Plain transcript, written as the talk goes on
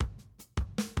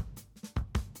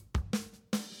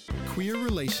Queer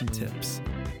Relation Tips,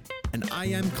 an I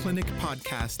Am Clinic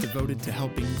podcast devoted to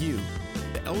helping you,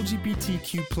 the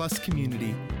LGBTQ plus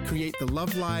community, create the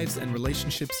love lives and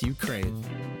relationships you crave.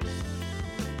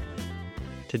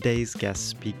 Today's guest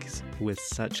speaks with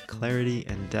such clarity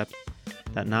and depth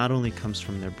that not only comes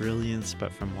from their brilliance,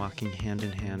 but from walking hand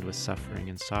in hand with suffering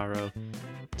and sorrow,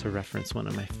 to reference one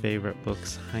of my favorite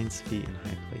books, Hind's Feet in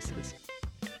High Places.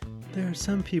 There are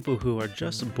some people who are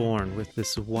just born with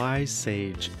this wise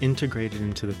sage integrated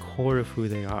into the core of who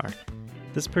they are.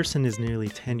 This person is nearly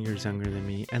 10 years younger than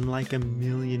me and like a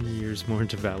million years more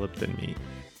developed than me.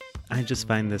 I just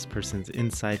find this person's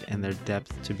insight and their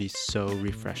depth to be so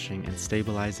refreshing and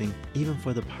stabilizing, even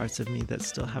for the parts of me that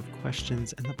still have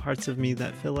questions and the parts of me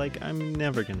that feel like I'm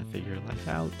never going to figure life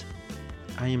out.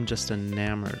 I am just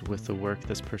enamored with the work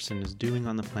this person is doing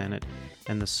on the planet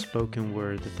and the spoken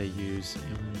word that they use.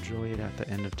 You'll enjoy it at the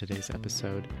end of today's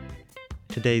episode.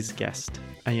 Today's guest,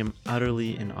 I am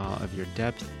utterly in awe of your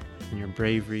depth and your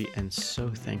bravery, and so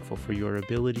thankful for your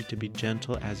ability to be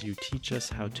gentle as you teach us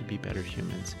how to be better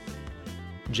humans.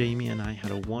 Jamie and I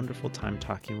had a wonderful time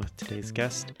talking with today's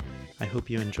guest. I hope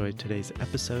you enjoyed today's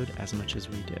episode as much as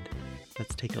we did.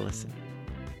 Let's take a listen.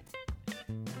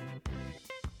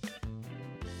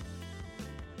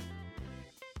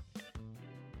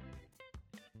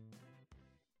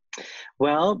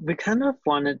 Well, we kind of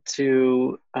wanted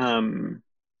to,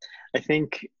 I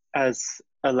think as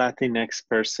a Latinx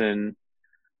person,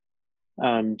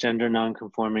 gender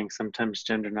nonconforming, sometimes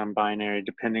gender non-binary,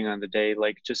 depending on the day,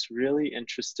 like just really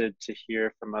interested to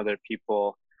hear from other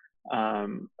people of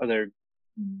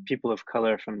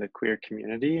color from the queer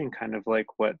community and kind of like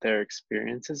what their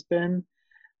experience has been.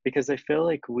 Because I feel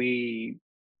like we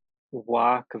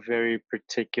walk a very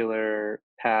particular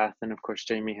path, and of course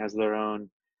Jamie has their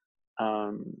own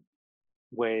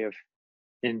way of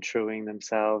introing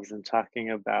themselves and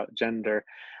talking about gender.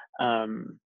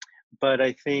 But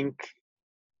I think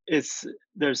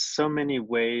there's so many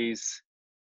ways,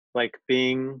 like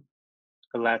being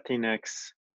a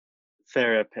Latinx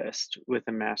therapist with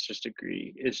a master's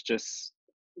degree is just,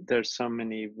 there's so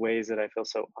many ways that I feel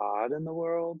so odd in the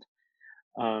world.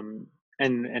 And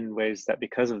ways that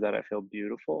because of that I feel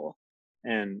beautiful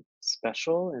and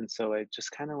special. And so I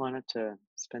just kind of wanted to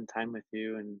spend time with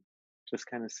you and just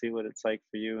kind of see what it's like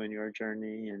for you and your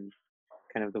journey and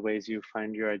kind of the ways you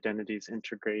find your identities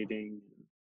integrating.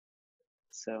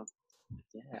 So,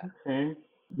 yeah. Okay.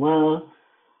 Well,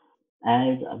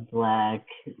 as a Black,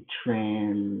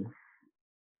 trans,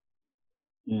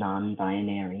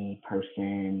 non-binary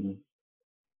person,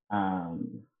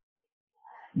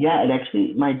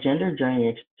 my gender journey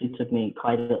actually took me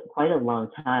quite a long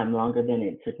time, longer than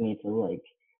it took me to like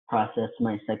process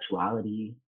my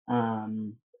sexuality.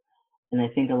 And I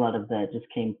think a lot of that just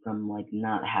came from like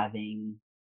not having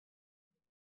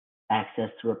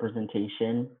access to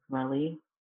representation, really.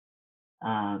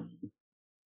 I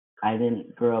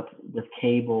didn't grow up with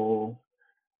cable,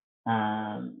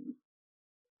 and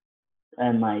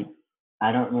like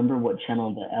I don't remember what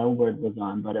channel the L Word was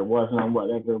on, but it wasn't on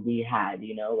whatever we had,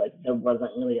 like there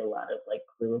wasn't really a lot of like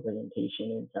queer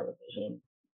representation in television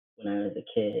when I was a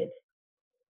kid.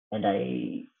 And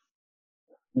I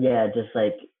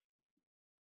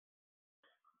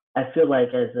feel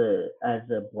like as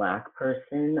a Black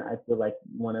person, I feel like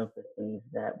one of the things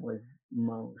that was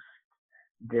most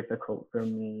difficult for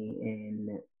me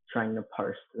in trying to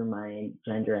parse through my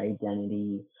gender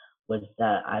identity was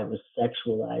that I was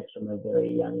sexualized from a very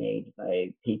young age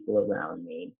by people around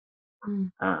me.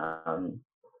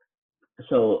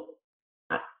 So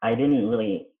I didn't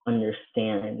really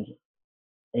understand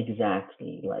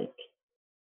exactly like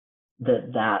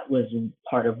that was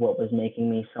part of what was making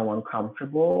me so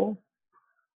uncomfortable,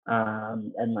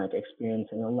 and like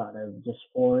experiencing a lot of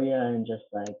dysphoria and just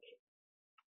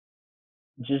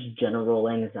general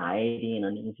anxiety and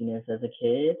uneasiness as a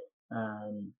kid.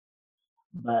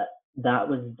 But that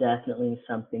was definitely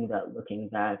something that, looking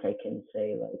back, I can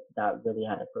say like that really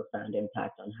had a profound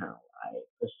impact on how I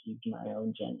perceived my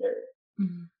own gender,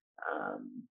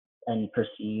 and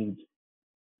perceived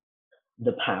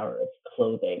the power of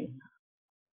clothing.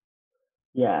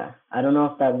 Yeah, I don't know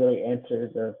if that really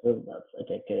answers or if that's like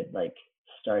a good like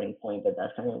starting point, but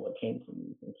that's kind of what came to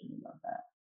me thinking about that.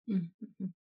 Mm-hmm.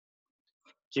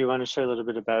 Do you want to share a little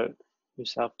bit about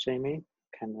yourself, Jamie?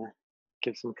 Kind of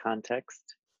give some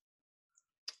context.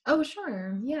 Oh,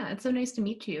 sure. Yeah, it's so nice to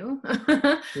meet you.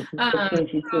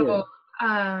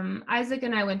 Isaac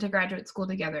and I went to graduate school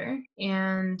together,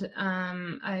 and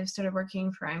I started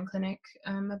working for I Am Clinic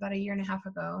about 1.5 years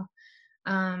ago,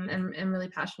 and really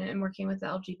passionate in working with the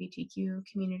LGBTQ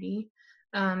community.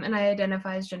 And I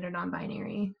identify as gender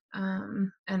non-binary.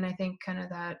 And I think kind of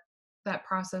that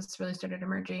process really started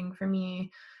emerging for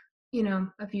me,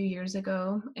 a few years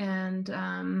ago. And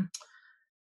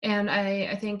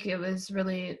I think it was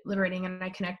really liberating, and I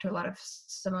connect to a lot of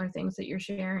similar things that you're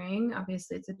sharing.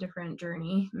 Obviously, it's a different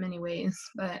journey in many ways,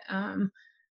 but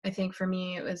I think for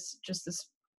me, it was just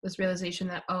this realization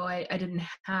that, I didn't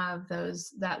have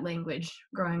that language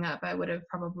growing up. I would have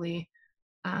probably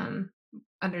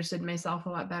understood myself a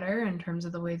lot better in terms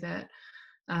of the way that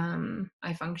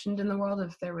I functioned in the world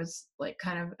if there was like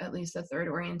kind of at least a third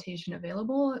orientation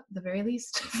available at the very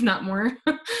least, if not more.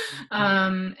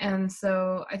 And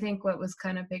so I think what was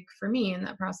kind of big for me in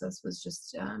that process was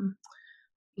just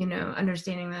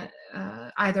understanding that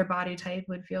either body type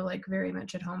would feel like very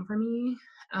much at home for me.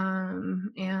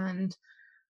 And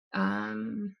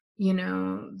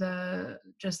the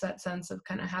just that sense of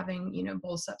kind of having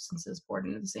both substances poured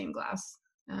into the same glass.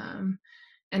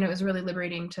 And it was really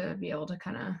liberating to be able to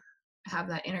kind of have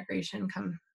that integration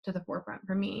come to the forefront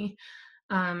for me.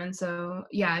 And so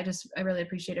I really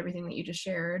appreciate everything that you just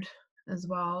shared as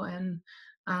well. And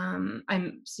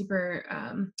I'm super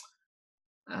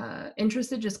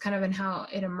interested just kind of in how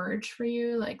it emerged for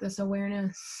you, like this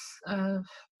awareness of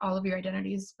all of your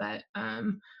identities, but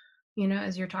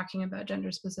as you're talking about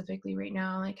gender specifically right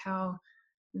now, like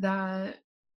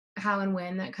how and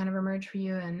when that kind of emerged for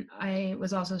you. And I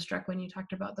was also struck when you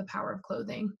talked about the power of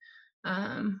clothing,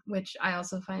 which I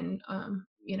also find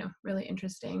really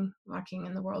interesting walking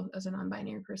in the world as a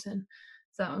non-binary person.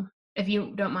 So if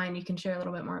you don't mind, you can share a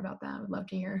little bit more about that. I would love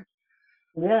to hear.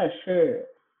 Yeah, sure.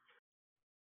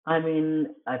 I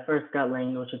mean, I first got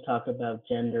language to talk about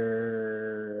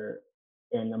gender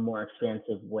in a more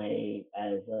expansive way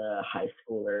as a high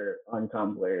schooler on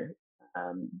Tumblr.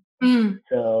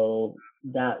 So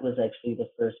that was actually the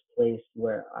first place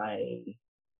where I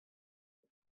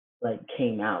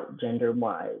came out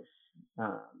gender-wise.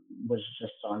 Was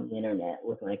just on the internet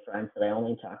with my friends that I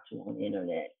only talked to on the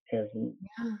internet, because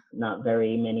not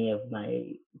very many of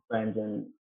my friends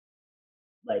in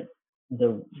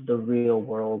the real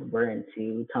world were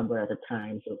into Tumblr at the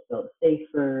time, so it felt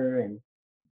safer. And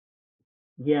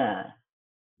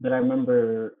but I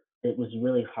remember it was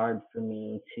really hard for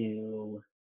me to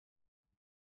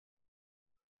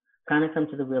kind of come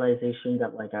to the realization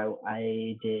that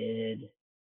I did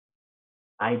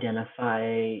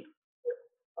identify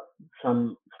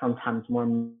sometimes more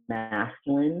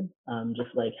masculine, just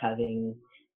having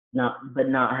not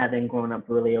having grown up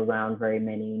really around very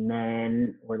many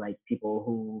men or people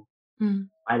who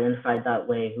identified that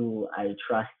way, who I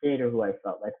trusted or who I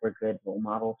felt were good role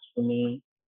models for me.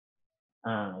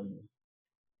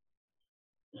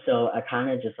 So I kind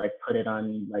of just put it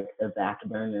on the back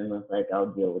burner and was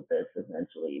I'll deal with this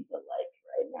eventually, but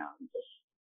right now I'm just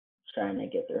trying to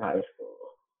get through high school.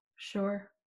 Sure.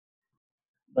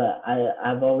 But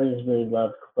I've always really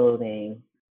loved clothing.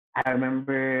 I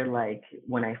remember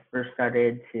when I first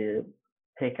started to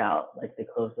pick out the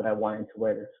clothes that I wanted to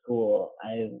wear to school,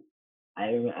 I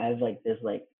have this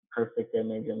perfect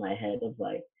image in my head of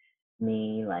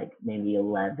me maybe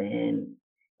 11,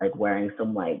 wearing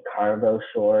some cargo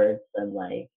shorts, and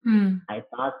I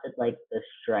thought that the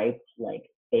striped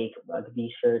fake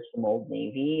rugby shirts from Old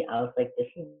Navy, I was this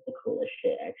is the coolest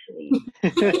shit actually.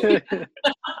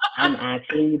 I'm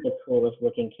actually the coolest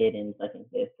looking kid in second,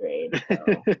 fifth grade.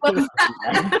 So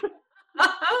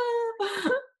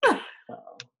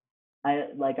I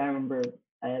remember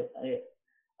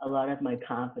a lot of my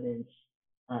confidence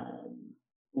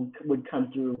would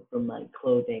come through from my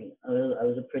clothing. I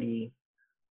was a pretty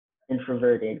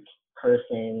introverted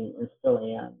person and still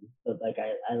am, but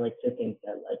I like to think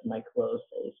that my clothes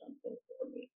say something for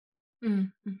me.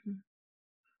 Mm-hmm.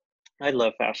 I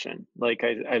love fashion.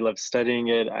 I love studying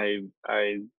it. I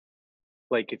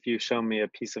if you show me a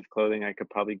piece of clothing, I could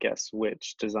probably guess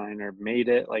which designer made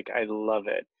it. I love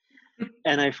it.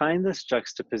 And I find this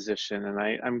juxtaposition, and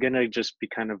I'm gonna just be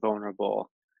kind of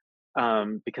vulnerable,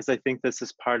 because I think this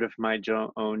is part of my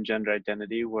own gender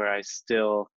identity, where I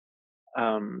still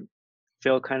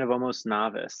feel kind of almost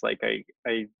novice.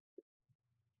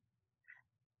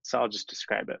 So I'll just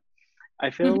describe it. I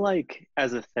feel like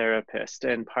as a therapist,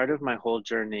 and part of my whole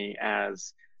journey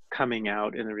as coming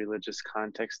out in the religious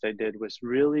context I did was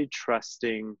really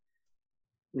trusting,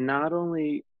 not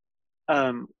only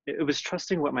it was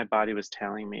trusting what my body was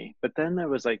telling me, but then there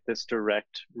was this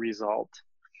direct result,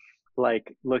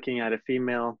 looking at a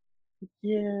female,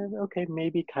 yeah, okay,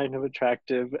 maybe kind of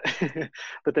attractive,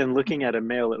 but then looking at a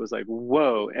male, it was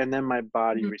whoa, and then my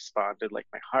body responded, my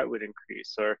heart would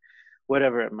increase or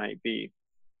whatever it might be.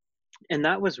 And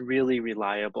that was really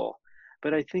reliable.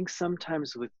 But I think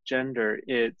sometimes with gender,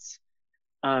 it's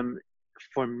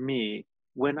for me,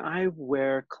 when I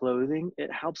wear clothing,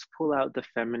 it helps pull out the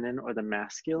feminine or the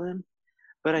masculine.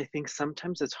 But I think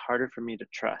sometimes it's harder for me to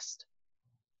trust.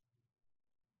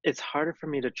 It's harder for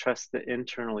me to trust the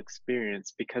internal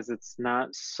experience because it's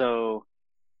not so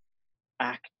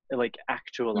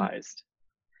actualized.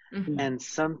 Mm-hmm. And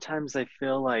sometimes I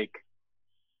feel like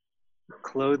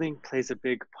clothing plays a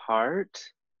big part,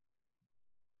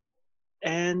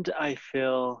 and I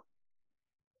feel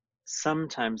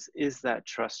sometimes, is that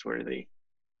trustworthy?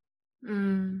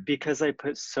 Mm. Because I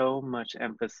put so much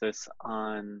emphasis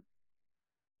on,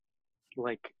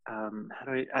 like, how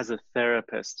do I, as a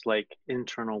therapist, like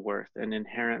internal worth and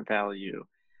inherent value,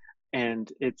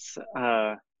 and it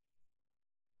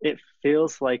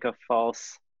feels like a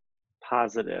false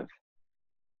positive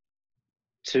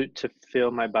to feel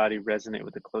my body resonate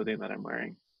with the clothing that I'm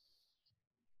wearing,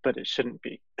 but it shouldn't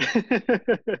be.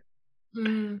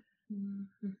 Mm. Mm.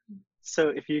 So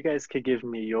if you guys could give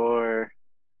me your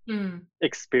Mm.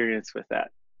 experience with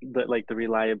that, the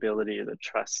reliability or the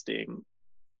trusting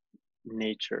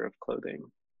nature of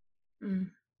clothing. Mm.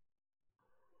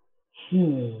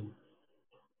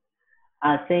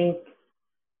 I think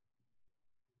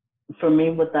for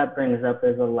me, what that brings up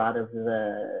is a lot of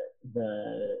the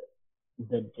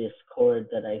discord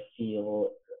that I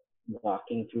feel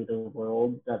walking through the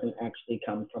world doesn't actually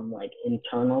come from like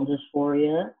internal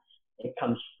dysphoria. It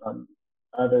comes from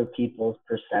other people's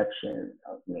perception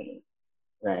of me,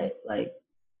 right? Like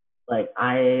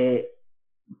I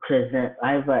present,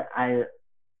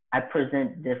 I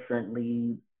present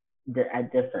differently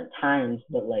at different times,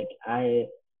 but like I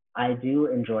do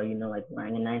enjoy, you know, like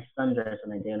wearing a nice sundress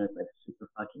when I do, and it's like super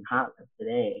fucking hot like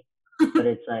today. But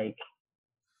it's like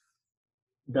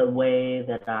the way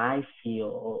that I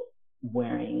feel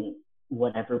wearing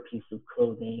whatever piece of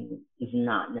clothing is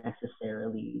not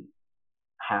necessarily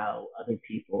how other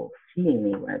people seeing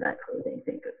me wear that clothing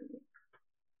think of me.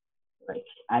 Like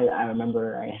I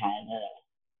remember I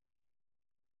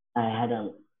had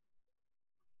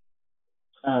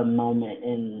a moment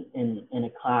in a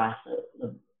class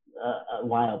a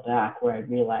while back where I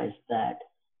realized that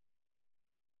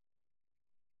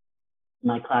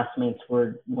my classmates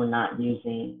were not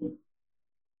using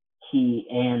he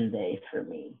and they for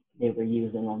me. They were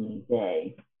using only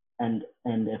they. And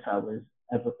if I was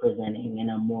ever presenting in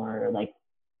a more like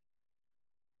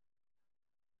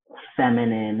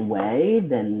feminine way,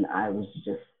 then it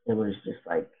was just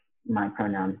like my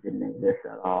pronouns didn't exist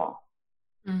at all.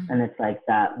 Mm. And it's like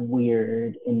that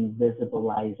weird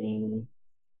invisibilizing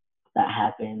that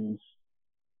happens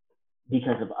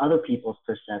because of other people's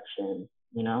perception,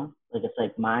 you know? Like it's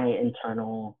like my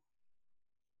internal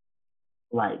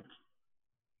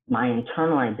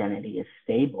identity is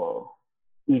stable,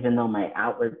 even though my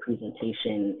outward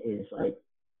presentation is like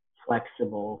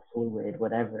flexible, fluid,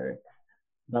 whatever.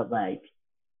 But like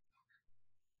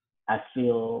I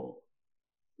feel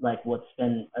like what's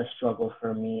been a struggle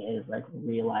for me is like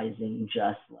realizing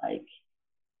just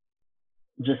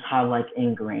how like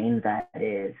ingrained that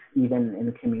is, even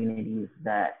in communities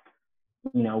that,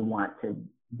 you know, want to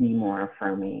be more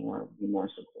affirming or be more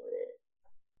supportive.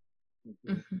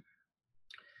 Mm-hmm.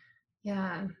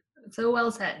 Yeah, so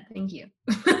well said. Thank you.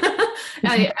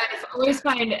 I always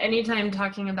find anytime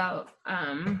talking about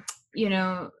you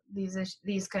know,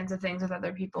 these kinds of things with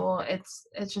other people, it's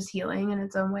just healing in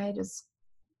its own way. Just,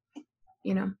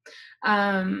 you know,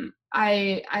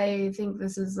 I think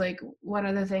this is like one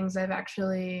of the things I've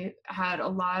actually had a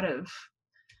lot of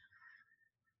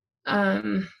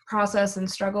process and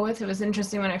struggle with. It was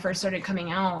interesting when I first started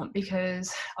coming out,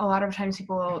 because a lot of times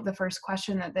people, the first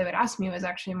question that they would ask me was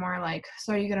actually more like,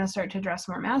 so are you going to start to dress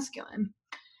more masculine?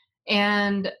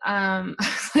 And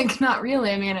like, not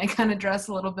really. I mean, I kind of dress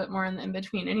a little bit more in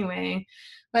between anyway.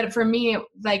 But for me,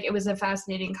 like, it was a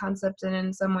fascinating concept, and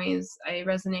in some ways I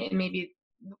resonate, and maybe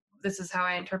this is how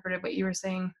I interpreted what you were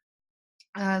saying,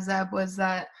 Zeb, was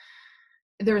that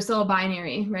there was still a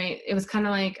binary, right? It was kind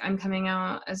of like I'm coming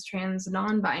out as trans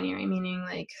non-binary, meaning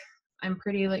like I'm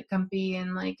pretty like comfy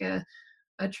in like a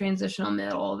transitional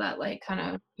middle that like kind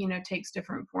of, you know, takes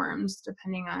different forms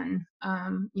depending on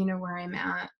you know, where I'm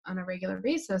at on a regular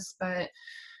basis. But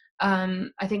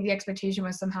I think the expectation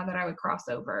was somehow that I would cross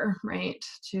over, right,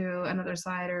 to another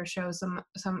side, or show some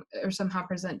or somehow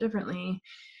present differently.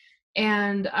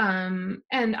 And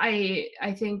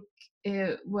I think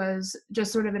it was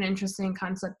just sort of an interesting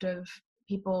concept of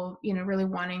people, you know, really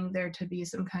wanting there to be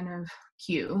some kind of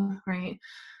cue, right,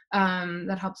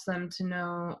 that helps them to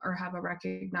know or have a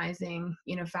recognizing,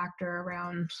 you know, factor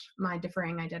around my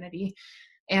differing identity.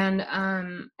 And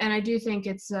I do think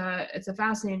it's a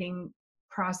fascinating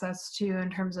process too, in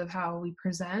terms of how we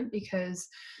present, because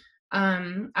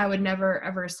I would never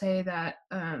ever say that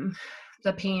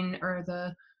the pain or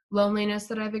the loneliness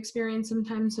that I've experienced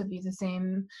sometimes would be the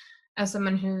same as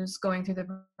someone who's going through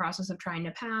the process of trying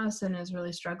to pass and is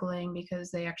really struggling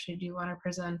because they actually do want to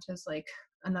present as like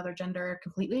another gender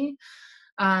completely.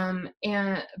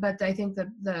 But I think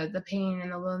the pain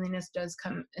and the loneliness does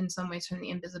come in some ways from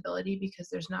the invisibility, because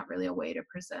there's not really a way to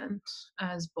present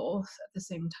as both at the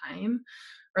same time,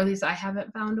 or at least I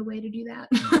haven't found a way to do that.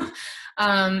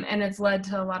 And it's led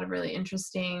to a lot of really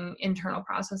interesting internal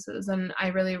processes. And I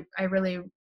really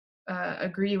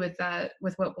agree with that,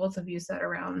 with what both of you said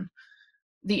around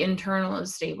the internal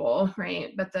is stable,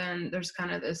 right? But then there's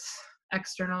kind of this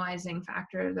externalizing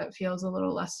factor that feels a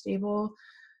little less stable.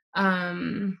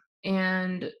 And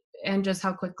just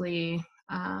how quickly,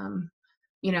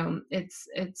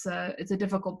 it's a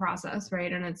difficult process,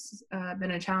 right? And it's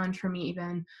been a challenge for me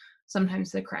even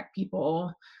sometimes to correct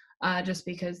people, just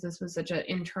because this was such an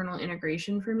internal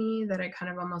integration for me that I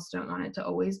kind of almost don't want it to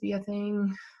always be a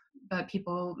thing. But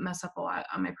people mess up a lot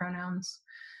on my pronouns.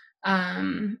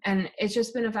 And it's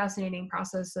just been a fascinating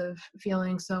process of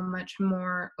feeling so much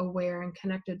more aware and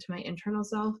connected to my internal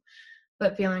self,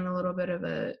 but feeling a little bit of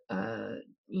a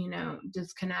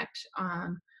disconnect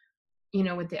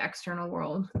with the external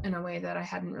world in a way that I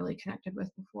hadn't really connected with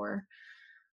before.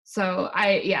 So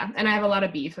and I have a lot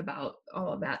of beef about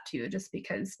all of that too, just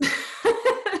because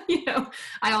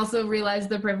I also realize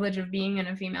the privilege of being in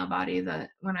a female body,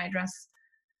 that when I dress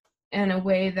in a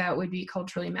way that would be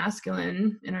culturally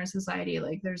masculine in our society,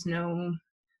 like there's no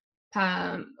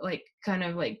like kind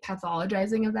of like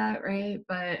pathologizing of that, right?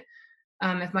 But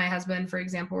if my husband, for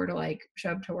example, were to like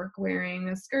show up to work wearing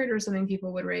a skirt or something,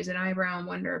 people would raise an eyebrow and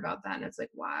wonder about that. And it's like,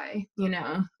 why?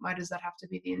 Why does that have to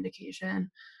be the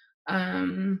indication?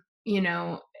 And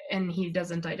he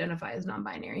doesn't identify as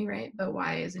non-binary, right? But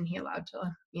why isn't he allowed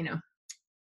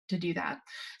to do that?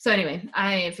 So anyway,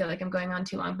 I feel like I'm going on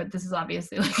too long, but this is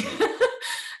obviously like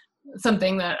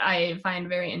something that I find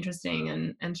very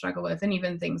interesting and struggle with. And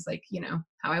even things like,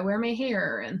 how I wear my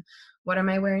hair and what am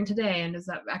I wearing today? And does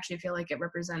that actually feel like it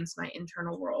represents my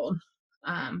internal world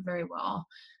very well?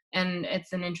 And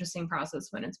it's an interesting process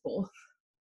when it's both.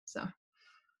 So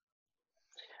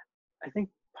I think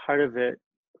part of it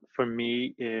for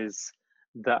me is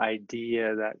the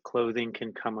idea that clothing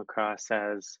can come across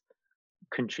as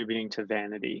contributing to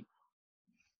vanity.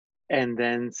 And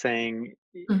then saying,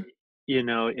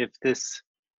 if this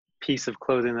piece of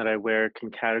clothing that I wear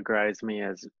can categorize me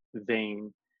as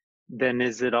vain, then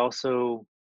is it also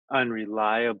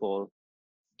unreliable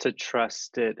to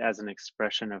trust it as an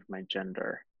expression of my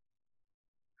gender?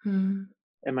 Am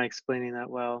I explaining that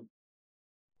well?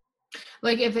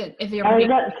 Like if you're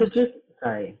could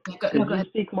you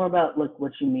speak more about like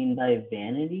what you mean by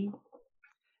vanity?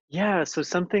 Yeah, so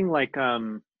something like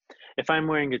if I'm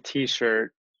wearing a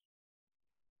t-shirt,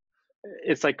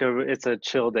 it's a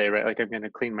chill day, right? Like I'm going to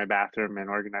clean my bathroom and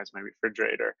organize my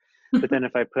refrigerator. But then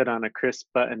if I put on a crisp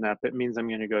button up, it means I'm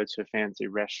going to go to a fancy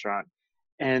restaurant.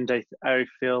 And I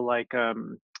feel like,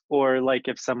 or like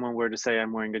if someone were to say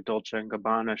I'm wearing a Dolce &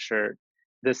 Gabbana shirt,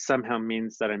 this somehow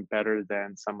means that I'm better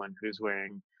than someone who's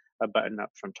wearing a button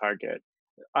up from Target.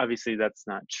 Obviously that's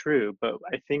not true, but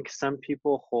I think some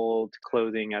people hold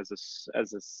clothing as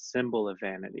a symbol of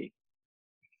vanity.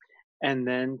 And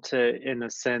then to, in a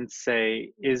sense,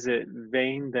 say, is it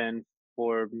vain then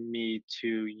for me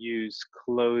to use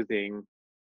clothing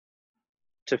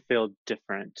to feel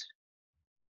different?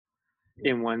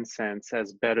 In one sense,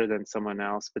 as better than someone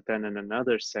else, but then in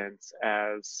another sense,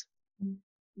 as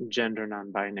gender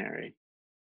non-binary.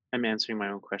 I'm answering my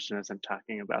own question as I'm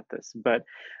talking about this, but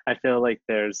I feel like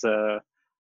there's a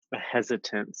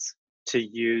hesitance to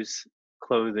use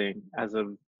clothing as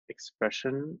an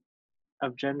expression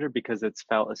of gender because it's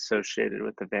felt associated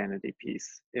with the vanity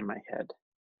piece in my head,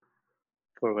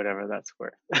 for whatever that's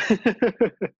worth.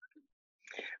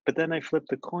 But then I flip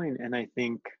the coin and I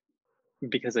think,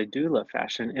 because I do love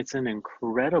fashion, it's an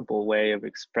incredible way of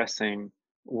expressing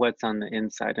what's on the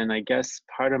inside. And I guess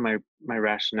part of my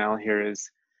rationale here is,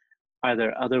 are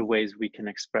there other ways we can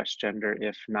express gender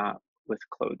if not with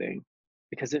clothing?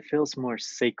 Because it feels more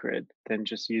sacred than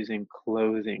just using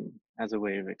clothing as a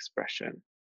way of expression.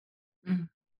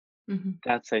 Mm-hmm.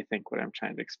 That's, I think, what I'm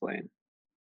trying to explain.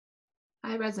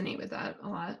 I resonate with that a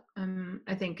lot.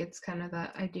 I think it's kind of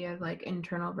that idea of like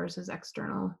internal versus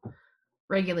external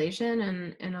regulation,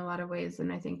 and in a lot of ways,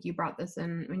 and I think you brought this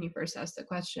in when you first asked the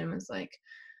question, was like,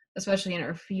 especially in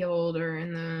our field or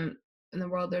in the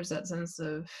world, there's that sense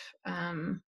of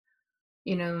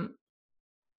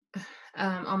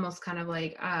almost kind of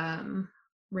like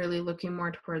really looking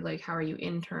more toward like how are you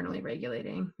internally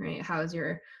regulating, right? How is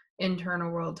your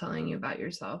internal world telling you about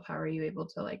yourself? How are you able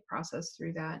to like process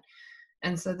through that?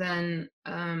 And so then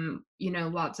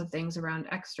lots of things around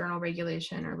external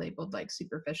regulation are labeled like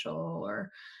superficial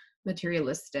or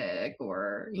materialistic,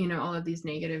 or all of these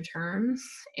negative terms.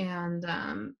 And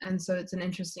so it's an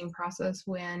interesting process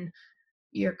when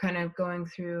you're kind of going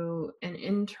through an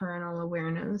internal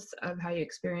awareness of how you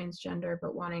experience gender,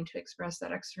 but wanting to express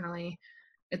that externally.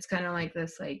 It's kind of like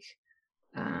this like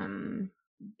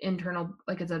internal,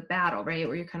 like it's a battle, right?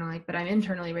 Where you're kind of like, but I'm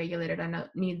internally regulated. I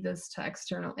don't need this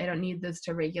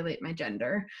to regulate my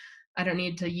gender. I don't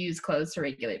need to use clothes to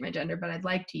regulate my gender, but I'd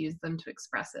like to use them to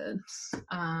express it.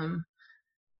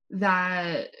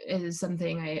 That is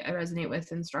something I resonate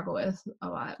with and struggle with a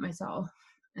lot myself.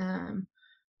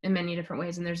 In many different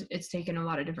ways, and it's taken a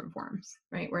lot of different forms,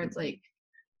 right? Where it's like,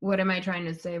 what am I trying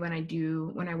to say when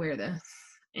I wear this,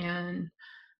 and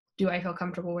do I feel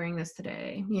comfortable wearing this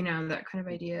today, that kind of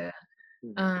idea.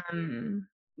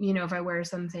 If I wear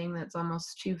something that's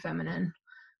almost too feminine,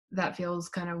 that feels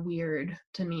kind of weird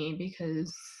to me,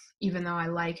 because even though I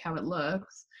like how it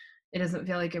looks, it doesn't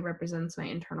feel like it represents my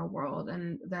internal world.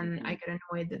 And then I get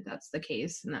annoyed that that's the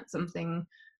case, and that something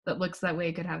that looks that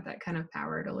way could have that kind of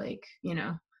power to like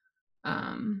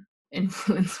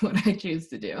influence what I choose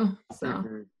to do. So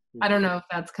I don't know if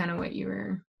that's kind of what you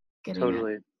were getting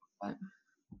totally at. But.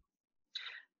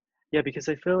 Yeah, because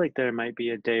I feel like there might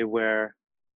be a day where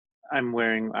I'm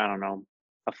wearing, I don't know,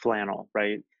 a flannel,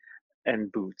 right?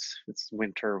 And boots. It's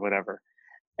winter or whatever.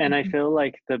 And I feel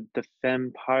like the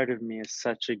femme part of me is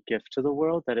such a gift to the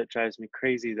world that it drives me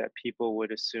crazy that people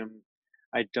would assume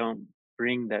I don't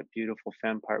bring that beautiful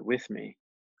femme part with me.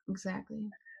 Exactly.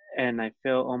 And I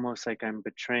feel almost like I'm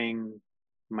betraying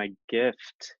my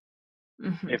gift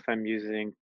if I'm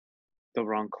using the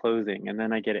wrong clothing. And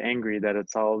then I get angry that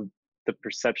it's all, the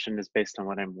perception is based on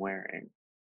what I'm wearing.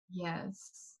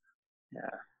 Yes.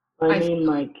 Yeah. I mean,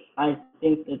 like, I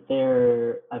think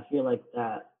that I feel like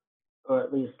that, or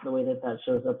at least the way that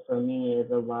shows up for me, is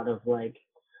a lot of like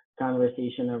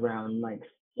conversation around like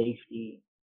safety,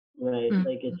 right?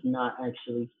 Like, it's not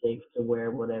actually safe to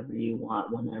wear whatever you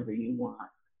want whenever you want.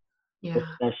 Yeah.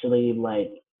 Especially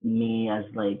like me as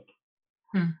like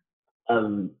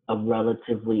a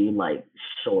relatively like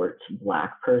short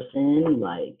Black person.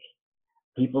 Like,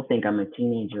 people think I'm a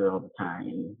teenager all the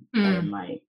time and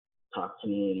like talk to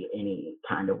me any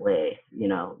kind of way,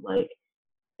 like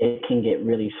it can get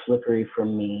really slippery for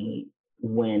me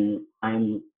when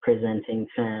I'm presenting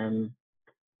femme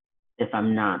if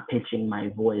I'm not pitching my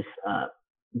voice up,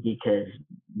 because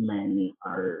men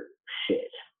are shit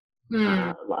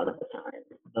a lot of the time.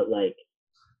 But like,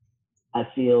 I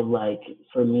feel like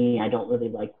for me, I don't really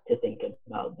like to think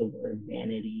about the word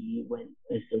vanity when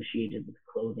associated with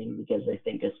clothing, because I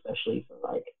think especially for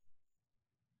like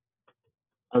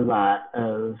a lot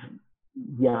of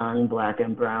young Black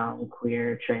and brown,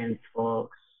 queer, trans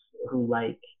folks who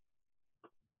like,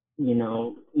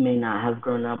 may not have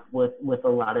grown up with a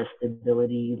lot of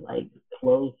stability, like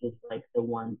clothes is like the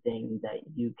one thing that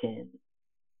you can,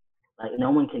 like,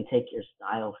 no one can take your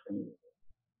style from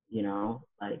you,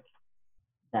 like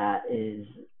that is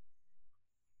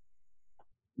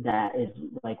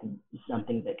like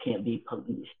something that can't be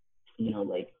policed,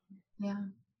 like yeah,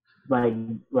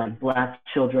 like Black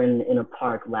children in a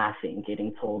park laughing,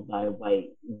 getting told by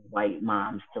white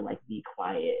moms to like be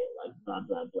quiet, like blah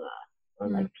blah blah, or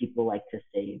like people like to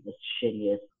say the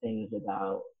shittiest things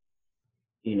about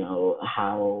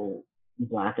how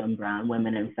Black and brown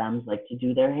women and femmes like to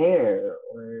do their hair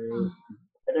or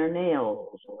their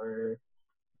nails or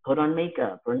put on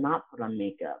makeup or not put on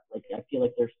makeup. Like, I feel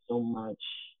like there's so much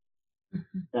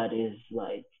that is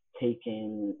like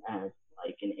taken as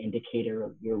like an indicator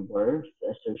of your worth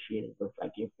associated with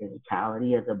like your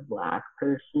physicality as a Black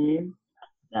person,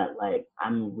 that like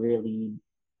I'm really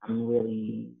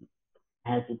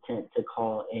hesitant to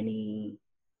call any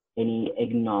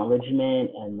acknowledgement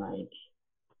and like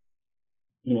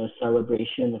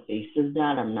celebration in the face of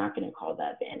that. I'm not going to call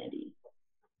that vanity.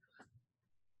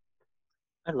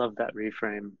 I love that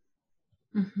reframe.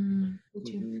 Me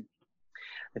too.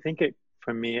 I think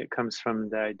for me, it comes from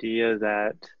the idea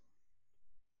that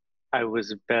I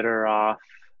was better off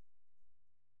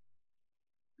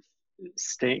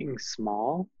staying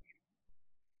small.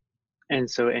 And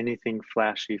so anything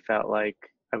flashy felt like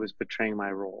I was betraying my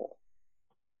role.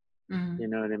 You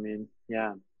know what I mean?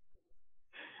 Yeah.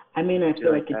 I mean, I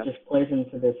feel like it just plays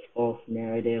into this false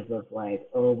narrative of like,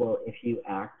 oh, well, if you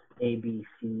act A, B,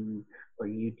 C, or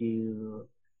you do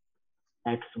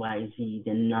XYZ,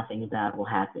 then nothing bad will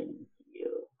happen to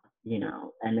you, you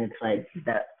know? And it's like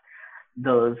that,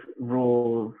 those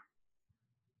rules,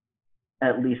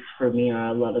 at least for me, are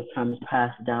a lot of times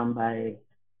passed down by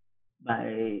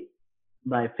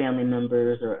family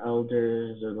members or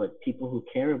elders or like people who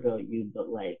care about you, but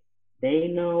like they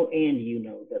know and you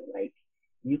know that like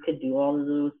you could do all of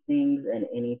those things and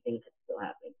anything could still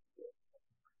happen to you.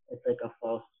 It's like a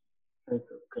false sense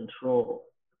of control.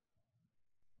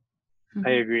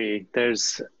 I agree.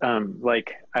 There's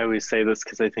like I always say this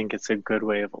because I think it's a good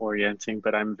way of orienting,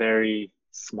 but I'm very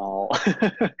small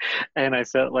and I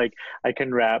felt like I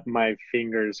can wrap my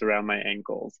fingers around my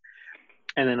ankles.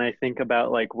 And then I think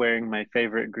about like wearing my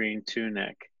favorite green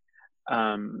tunic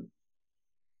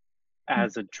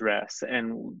as a dress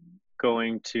and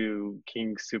going to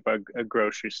King Super, a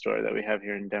grocery store that we have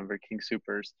here in Denver, King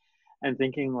Supers, and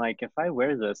thinking like if I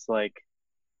wear this, like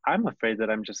I'm afraid that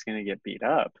I'm just going to get beat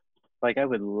up. Like I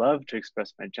would love to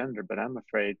express my gender, but I'm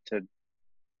afraid to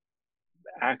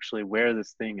actually wear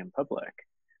this thing in public,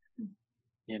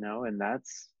 you know, and I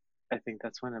think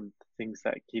that's one of the things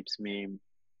that keeps me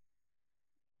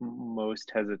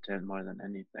most hesitant more than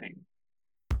anything.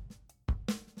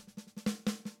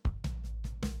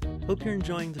 Hope you're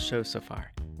enjoying the show so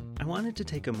far. I wanted to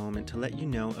take a moment to let you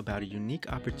know about a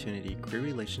unique opportunity Queer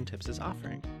Relation Tips is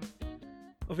offering.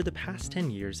 Over the past 10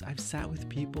 years, I've sat with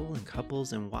people and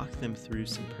couples and walked them through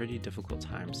some pretty difficult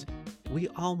times. We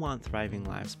all want thriving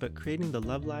lives, but creating the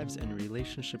love lives and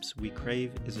relationships we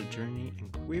crave is a journey,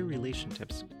 and Queer Relation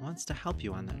Tips wants to help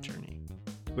you on that journey.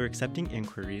 We're accepting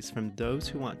inquiries from those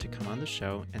who want to come on the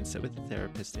show and sit with a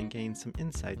therapist and gain some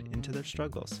insight into their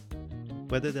struggles.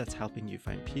 Whether that's helping you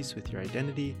find peace with your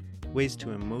identity, ways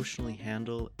to emotionally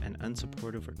handle an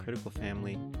unsupportive or critical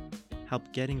family, help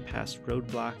getting past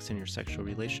roadblocks in your sexual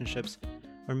relationships,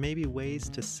 or maybe ways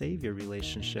to save your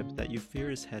relationship that you fear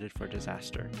is headed for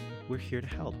disaster, we're here to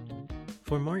help.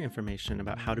 For more information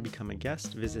about how to become a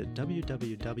guest, visit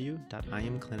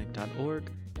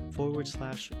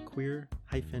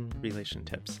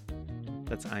www.iamclinic.org/queer-relation-tips.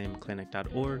 That's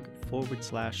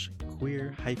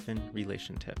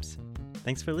iamclinic.org/queer-relation-tips.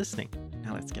 Thanks for listening.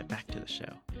 Now let's get back to the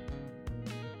show.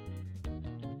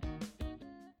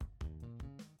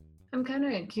 I'm kind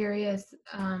of curious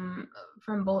from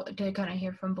both to kind of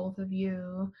hear from both of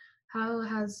you. How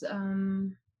has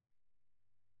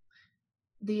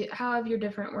how have your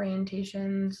different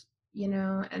orientations, you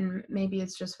know, and maybe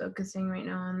it's just focusing right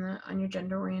now on your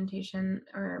gender orientation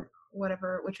or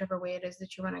whichever way it is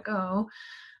that you want to go.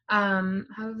 How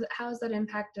has that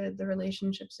impacted the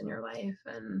relationships in your life,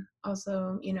 and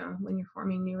also, you know, when you're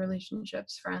forming new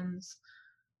relationships, friends,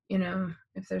 you know,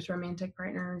 if there's romantic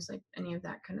partners, like any of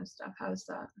that kind of stuff? How's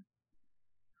that?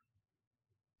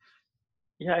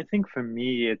 Yeah, I think for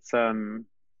me, it's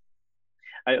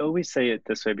I always say it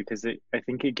this way because I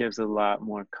think it gives a lot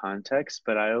more context,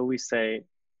 but I always say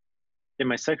in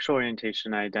my sexual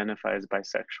orientation, I identify as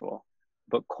bisexual,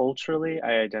 but culturally,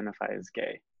 I identify as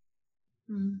gay.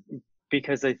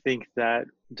 Because I think that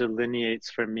delineates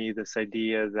for me this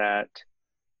idea that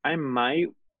I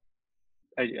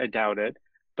doubt it,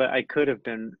 but I could have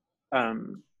been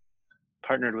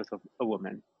partnered with a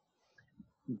woman,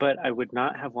 but I would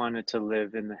not have wanted to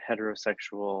live in the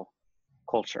heterosexual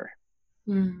culture,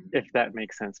 if that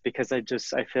makes sense, because I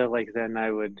feel like then I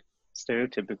would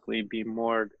stereotypically be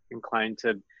more inclined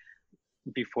to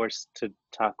be forced to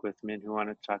talk with men who want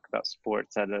to talk about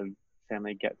sports at a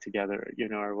family get together, you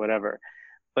know, or whatever.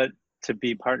 But to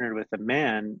be partnered with a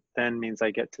man then means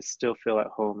I get to still feel at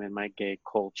home in my gay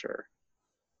culture.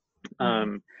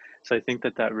 So I think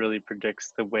that really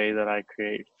predicts the way that I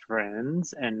create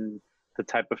friends and the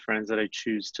type of friends that I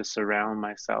choose to surround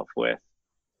myself with,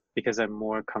 because I'm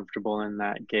more comfortable in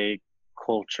that gay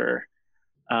culture.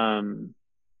 Yeah,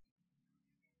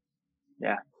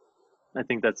 I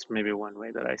think that's maybe one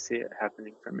way that I see it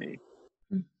happening for me.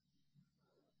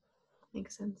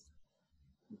 Makes sense.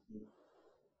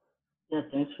 Yeah,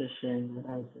 thanks for sharing that,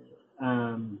 Isaac.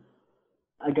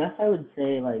 I guess I would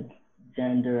say like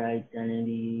gender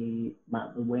identity,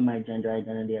 the way my gender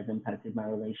identity has impacted my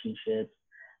relationships.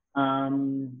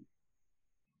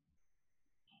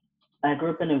 I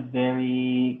grew up in a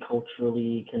very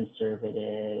culturally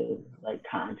conservative like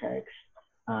context,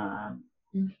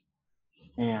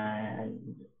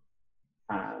 and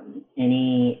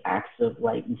any acts of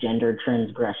like gender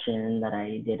transgression that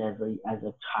I did as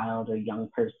a child or young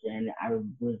person, I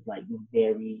was like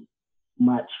very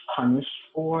much punished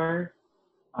for,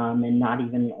 and not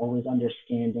even always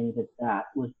understanding that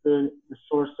was the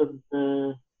source of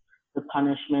the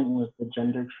punishment was the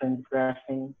gender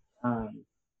transgressing.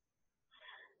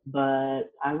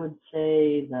 But I would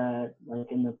say that,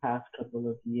 like, in the past couple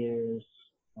of years,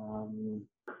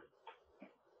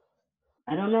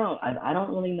 I don't know. I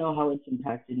don't really know how it's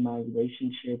impacted my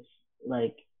relationships.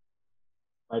 Like,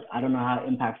 I don't know how it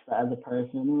impacts the other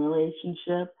person in the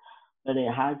relationship, but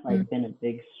it has Mm, like been a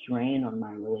big strain on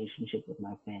my relationship with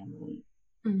my family.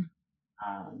 mm,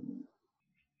 Um,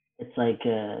 it's like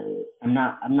I'm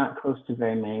not close to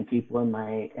very many people in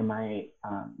my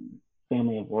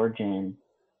family of origin,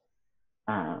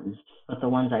 but the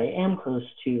ones I am close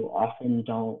to often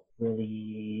don't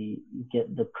really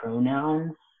get the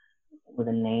pronouns with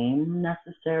a name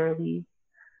necessarily.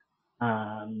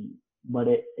 Um, but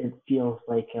it feels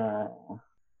like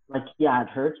yeah, it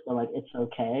hurts, but like it's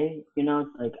okay. It's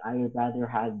like I would rather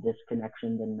have this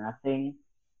connection than nothing.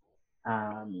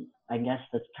 I guess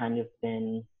that's kind of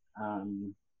been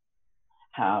um,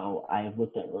 how I've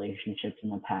looked at relationships in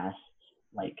the past.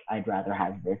 Like I'd rather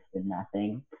have this than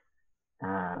nothing,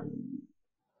 um,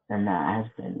 and that has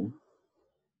been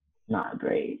not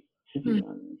great, to be mm,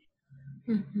 honest.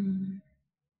 mhm,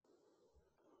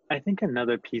 I think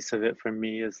another piece of it for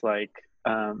me is like,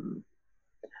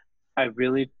 I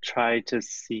really try to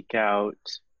seek out,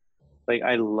 like,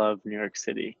 I love New York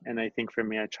City. And I think for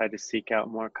me, I try to seek out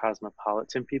more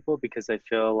cosmopolitan people because I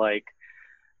feel like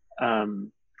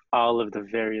um, all of the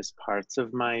various parts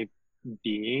of my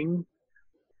being,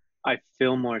 I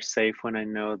feel more safe when I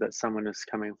know that someone is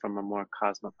coming from a more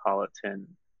cosmopolitan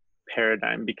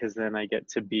paradigm because then I get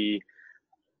to be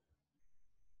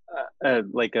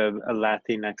like a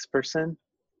Latinx person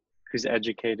who's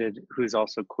educated, who's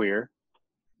also queer.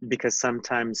 Because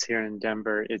sometimes here in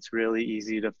Denver, it's really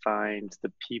easy to find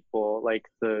the people like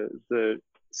the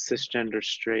cisgender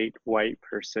straight white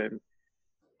person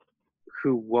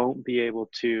who won't be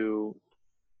able to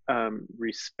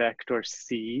respect or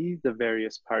see the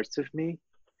various parts of me.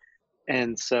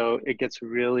 And so it gets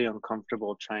really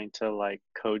uncomfortable trying to like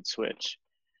code switch.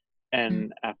 mm.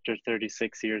 And after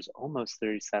 36 years, almost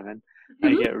 37,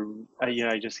 Mhm.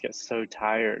 I just get so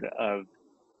tired of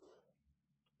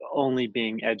only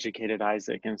being educated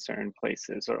Isaac in certain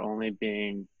places or only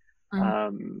being Mm,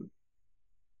 um,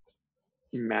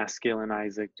 masculine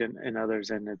Isaac in others.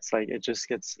 And it's like, it just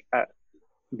gets,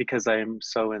 because I am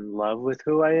so in love with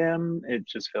who I am, it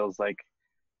just feels like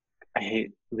I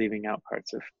hate leaving out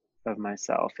parts of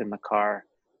myself in the car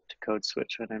to code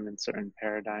switch when I'm in certain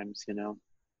paradigms. yeah.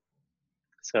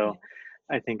 So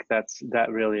I think that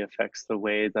really affects the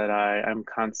way that I'm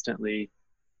constantly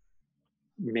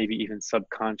maybe even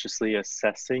subconsciously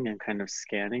assessing and kind of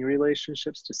scanning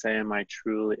relationships to say, am I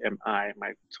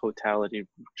my totality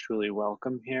truly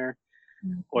welcome here?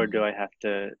 Or do Mhm. I have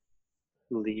to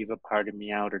leave a part of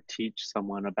me out or teach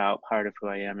someone about part of who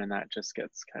I am? And that just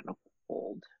gets kind of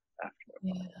old after a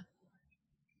while.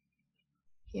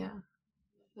 Yeah, yeah,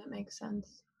 that makes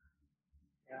sense.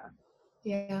 Yeah.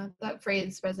 Yeah, that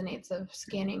phrase resonates of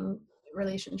scanning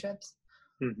relationships.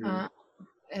 Mm-hmm. Uh,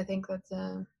 I think that's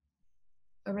a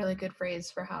really good phrase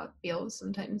for how it feels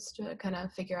sometimes to kind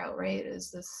of figure out, right?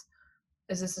 Is this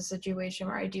a situation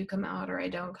where I do come out or I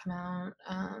don't come out?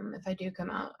 If I do come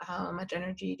out, how much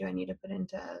energy do I need to put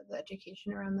into the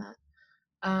education around that?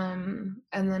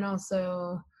 And then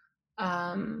also,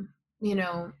 um,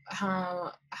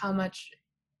 how much,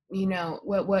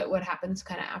 what happens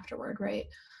kind of afterward, right?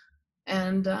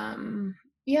 And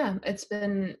yeah, it's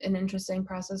been an interesting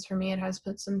process for me. It has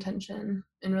put some tension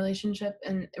in relationships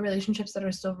that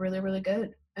are still really, really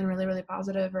good and really, really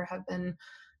positive, or have been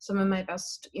some of my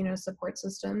best, support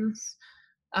systems.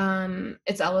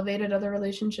 It's elevated other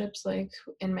relationships, like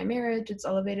in my marriage. It's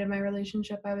elevated my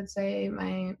relationship. I would say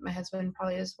my husband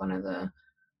probably is one of the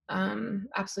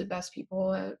absolute best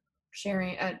people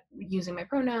at using my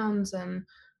pronouns, and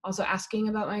also asking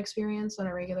about my experience on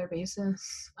a regular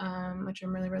basis, which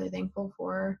I'm really, really thankful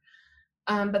for.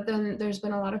 But then there's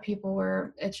been a lot of people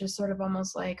where it's just sort of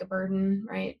almost like a burden,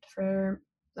 right, for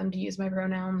them to use my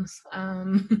pronouns,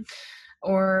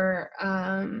 or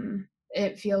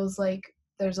it feels like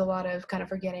there's a lot of kind of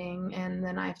forgetting, and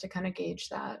then I have to kind of gauge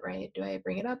that, right? Do I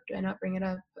bring it up? Do I not bring it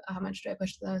up? How much do I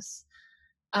push this?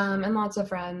 And lots of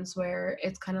friends where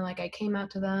it's kind of like I came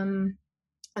out to them,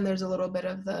 and there's a little bit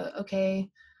of the okay,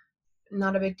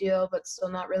 not a big deal, but still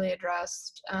not really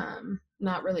addressed,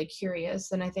 not really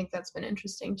curious. And I think that's been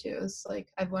interesting too. Is like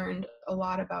I've learned a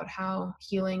lot about how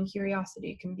healing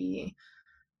curiosity can be,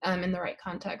 in the right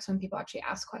context when people actually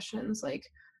ask questions. Like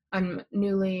I'm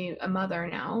newly a mother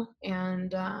now,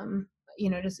 and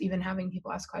just even having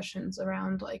people ask questions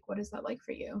around like, what is that like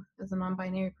for you as a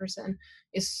non-binary person,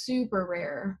 is super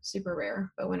rare, super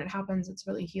rare. But when it happens, it's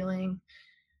really healing.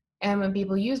 And when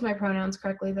people use my pronouns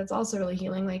correctly, that's also really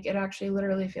healing. Like it actually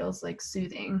literally feels like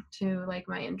soothing to like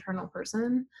my internal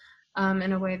person,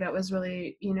 in a way that was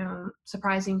really,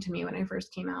 surprising to me when I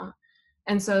first came out.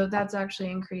 And so that's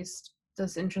actually increased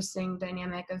this interesting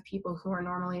dynamic of people who are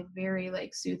normally very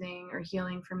like soothing or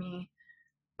healing for me,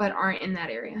 but aren't in that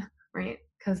area, right?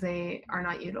 Because they are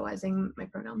not utilizing my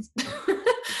pronouns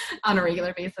on a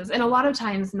regular basis. And a lot of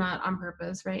times not on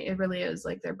purpose, right? It really is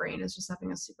like their brain is just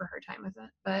having a super hard time with it.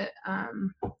 But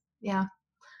yeah.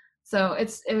 So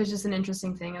it was just an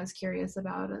interesting thing I was curious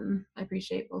about, and I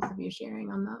appreciate both of you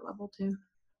sharing on that level too.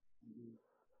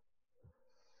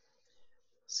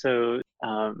 So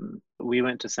we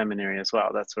went to seminary as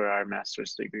well. That's where our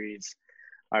master's degrees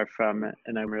are from.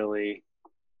 And I'm really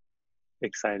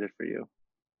excited for you,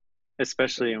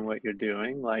 especially in what you're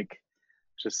doing. Like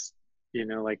just,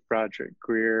 like Broderick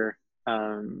Greer,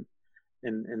 in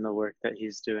the work that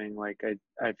he's doing. Like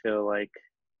I feel like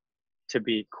to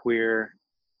be queer,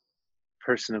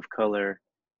 person of color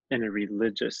in a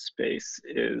religious space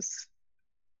it's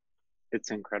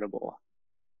incredible.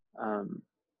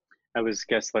 I was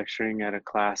guest lecturing at a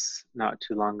class not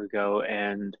too long ago,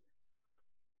 and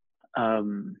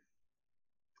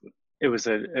it was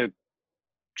a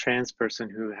trans person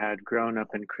who had grown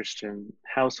up in Christian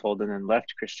household and then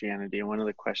left Christianity. And one of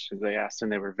the questions they asked,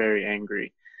 and they were very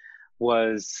angry,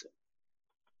 was,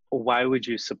 why would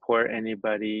you support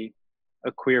anybody,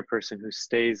 a queer person, who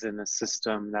stays in a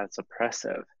system that's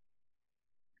oppressive?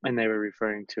 And they were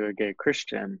referring to a gay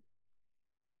Christian.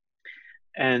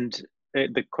 And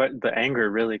the anger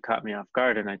really caught me off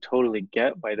guard, and I totally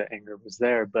get why the anger was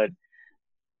there. But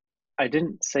I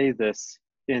didn't say this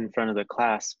in front of the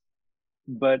class,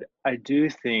 but I do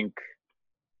think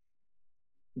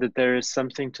that there is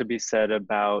something to be said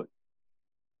about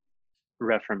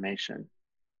reformation,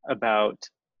 about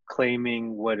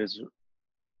claiming what is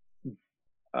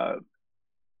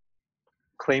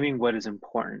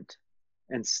important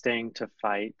and staying to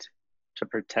fight to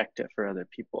protect it for other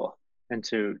people, and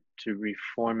to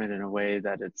reform it in a way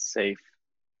that it's safe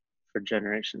for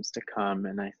generations to come.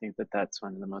 And I think that that's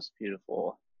one of the most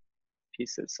beautiful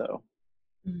pieces. So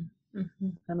Mm-hmm.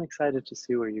 I'm excited to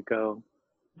see where you go.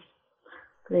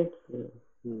 Thank you.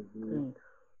 Mm-hmm. Thanks.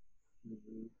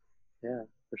 Mm-hmm. Yeah,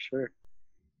 for sure.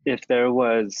 If there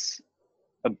was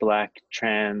a Black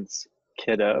trans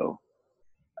kiddo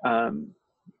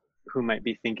who might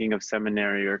be thinking of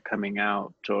seminary or coming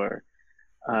out, or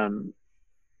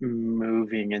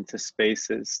moving into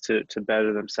spaces to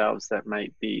better themselves that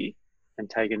might be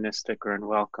antagonistic or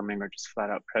unwelcoming or just flat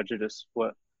out prejudice,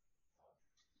 what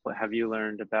have you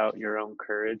learned about your own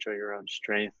courage or your own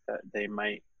strength that they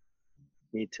might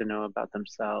need to know about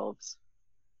themselves?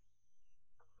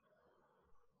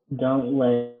 Don't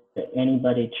let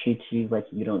anybody treat you like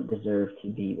you don't deserve to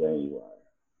be where you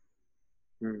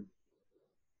are.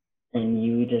 And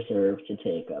you deserve to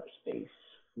take up space.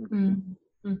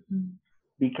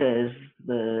 Because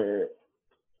the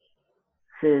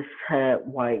cis-het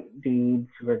white dudes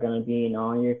who are going to be in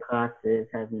all your classes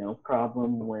have no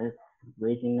problem with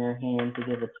raising their hand to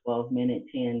give a 12-minute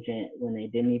tangent when they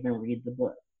didn't even read the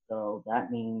book. So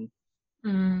that means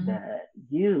that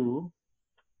you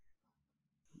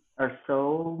are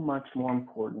so much more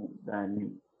important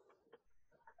than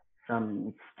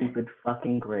some stupid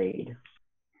fucking grade.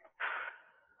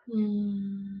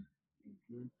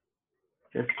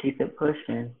 Just keep it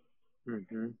pushing.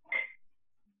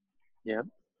 Yep.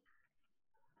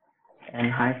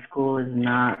 And high school is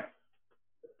not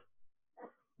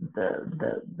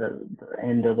the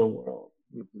end of the world.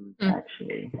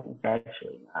 Actually, it's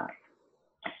actually not.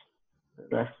 The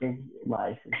rest of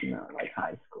life is not like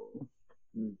high school.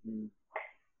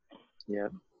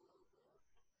 Yep.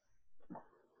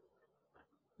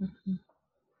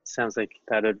 Sounds like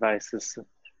that advice is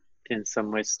in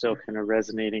some ways still kind of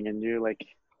resonating in you, like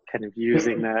kind of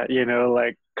using that,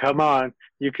 like, come on,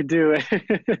 you could do it.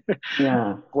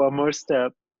 Yeah. One more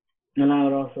step. And I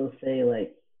would also say,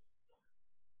 like,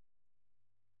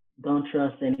 don't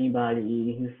trust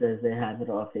anybody who says they have it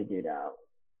all figured out.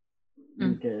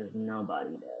 Because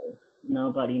nobody does.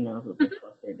 Nobody knows what the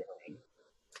fuck they're doing.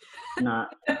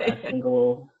 Not a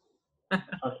single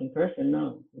fucking person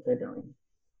knows what they're doing.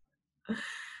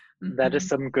 That is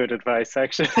some good advice,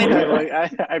 actually.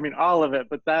 I mean, all of it,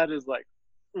 but that is like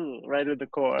right at the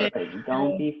core. Like,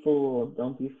 don't be fooled.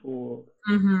 Don't be fooled.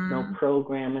 No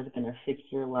program is gonna fix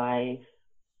your life.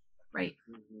 Right.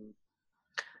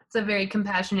 It's a very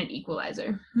compassionate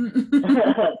equalizer.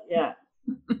 Yeah.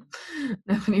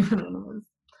 Nobody really knows.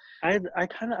 I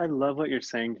love what you're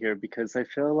saying here, because I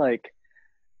feel like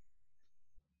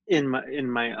in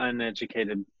my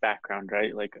uneducated background,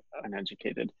 right? Like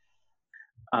uneducated.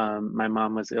 My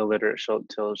mom was illiterate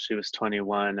till she was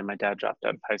 21, and my dad dropped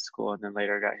out of high school and then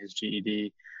later got his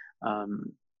GED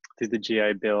through the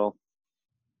GI Bill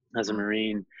as a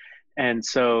Marine. And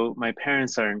so my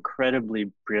parents are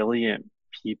incredibly brilliant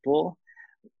people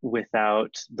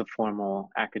without the formal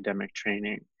academic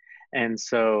training. And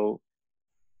so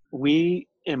we,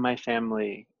 in my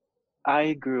family,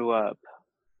 I grew up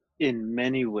in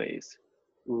many ways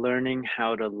learning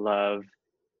how to love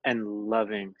and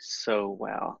loving so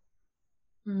well.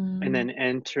 And then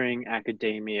entering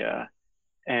academia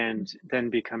and then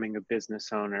becoming a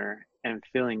business owner and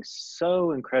feeling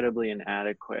so incredibly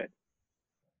inadequate.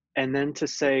 And then to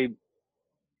say,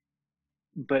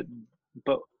 but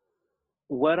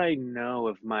what I know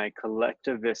of my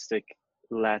collectivistic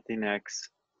Latinx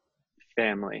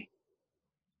family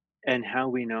and how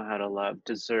we know how to love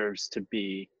deserves to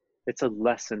be, it's a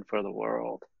lesson for the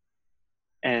world.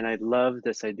 And I love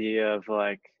this idea of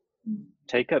like,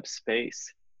 take up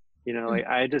space, you know, like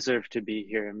I deserve to be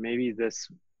here. And maybe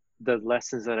the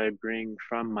lessons that I bring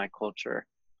from my culture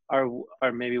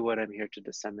are maybe what I'm here to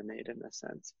disseminate in a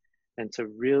sense. And to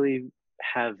really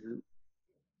have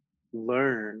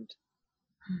learned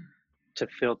to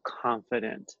feel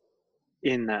confident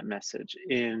in that message,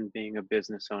 in being a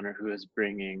business owner who is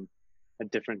bringing a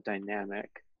different dynamic,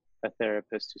 a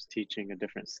therapist who's teaching a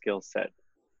different skill set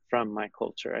from my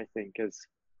culture, I think is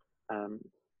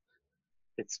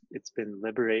it's been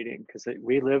liberating, because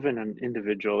we live in an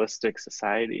individualistic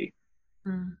society.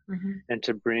 And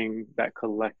to bring that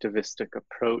collectivistic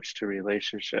approach to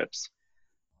relationships,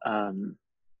 I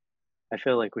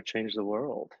feel like would change the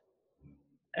world.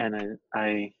 And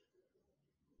I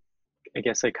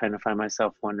guess I kind of find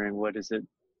myself wondering, what is it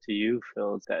to you,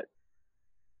 Phil, that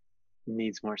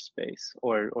needs more space,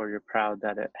 or you're proud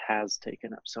that it has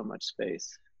taken up so much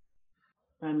space?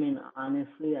 I mean,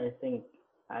 honestly, I think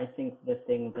the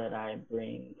thing that I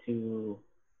bring to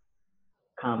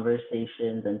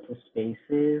conversations and to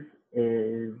spaces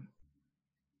is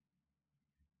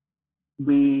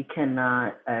we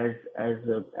cannot, as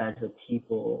a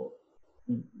people,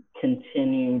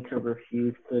 continue to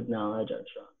refuse to acknowledge our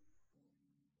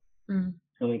trauma.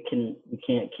 And we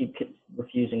can't keep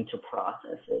refusing to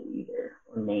process it either,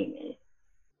 or name it.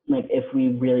 Like, if we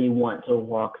really want to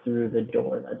walk through the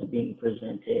door that's being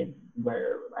presented,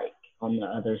 where like on the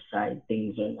other side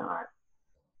things are not,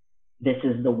 this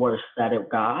is the worst that it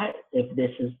got, if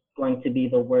this is going to be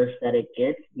the worst that it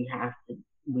gets,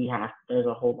 there's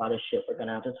a whole lot of shit we're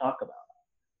gonna have to talk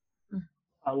about.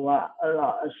 A lot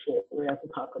of shit we have to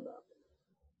talk about.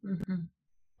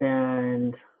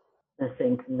 And I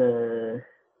think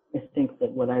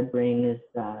that what I bring is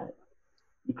that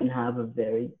you can have a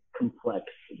very complex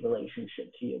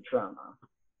relationship to your trauma,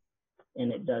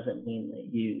 and it doesn't mean that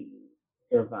you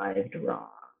survived wrong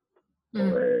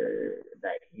or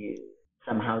that you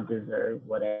somehow deserve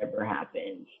whatever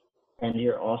happened. And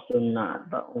you're also not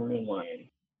the only one.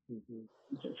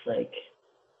 Just like,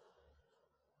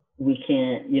 we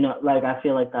can't, like, I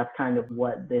feel like that's kind of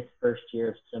what this first year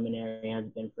of seminary has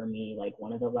been for me. Like,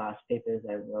 one of the last papers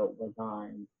I wrote was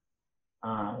on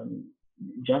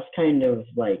just kind of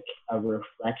like a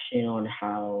reflection on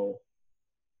how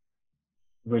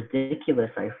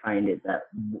ridiculous I find it that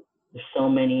so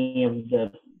many of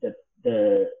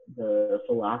the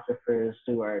philosophers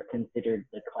who are considered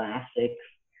the classics,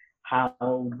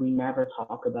 how we never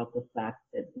talk about the fact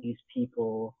that these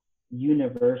people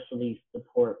universally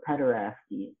support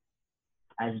pederasty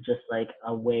as just like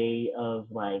a way of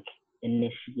like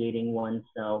initiating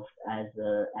oneself as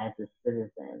a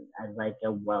citizen, as like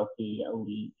a wealthy,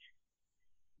 elite,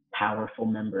 powerful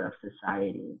member of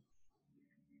society.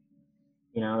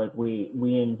 Like we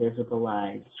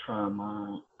invisibilize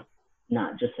trauma,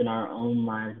 not just in our own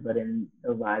lives, but in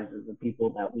the lives of the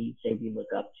people that we say we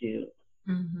look up to.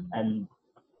 And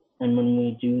when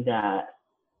we do that,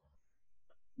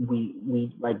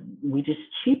 we just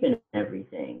cheapen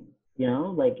everything.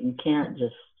 Like, you can't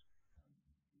just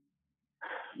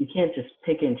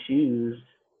pick and choose,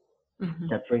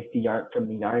 separate the art from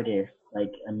the artist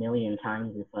like a million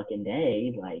times a fucking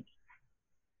day. Like,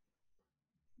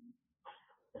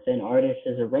 if an artist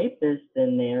is a rapist,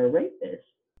 then they're a rapist.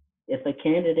 If a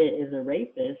candidate is a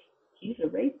rapist, he's a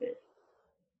rapist.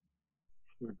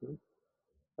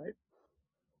 Right.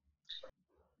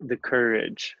 The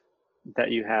courage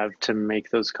that you have to make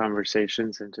those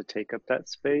conversations and to take up that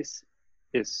space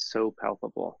is so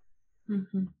palpable.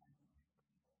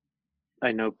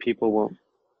 I know people won't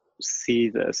see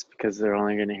this because they're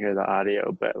only going to hear the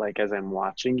audio, but like, as I'm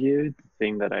watching you,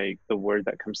 the word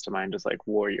that comes to mind is like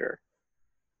warrior.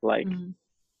 Like, Mm.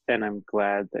 and I'm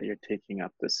glad that you're taking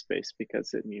up this space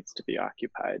because it needs to be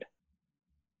occupied.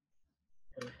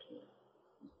 Thank you.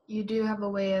 You do have a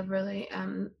way of really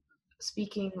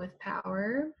speaking with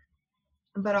power,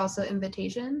 but also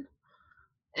invitation.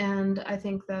 And I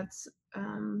think that's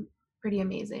pretty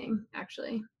amazing,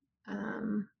 actually.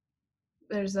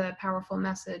 There's a powerful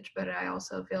message, but I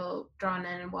also feel drawn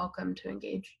in and welcome to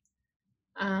engage.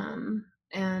 And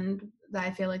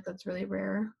I feel like that's really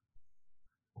rare.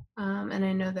 And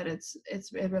I know that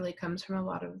it really comes from a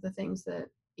lot of the things that,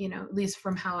 you know, at least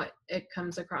from how it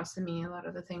comes across to me, a lot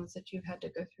of the things that you've had to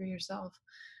go through yourself.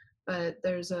 But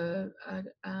there's a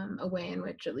way in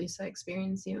which at least I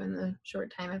experience you in the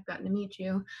short time I've gotten to meet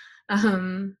you.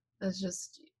 It's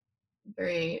just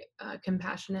very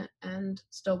compassionate and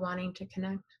still wanting to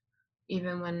connect,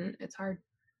 even when it's hard.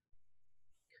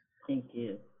 Thank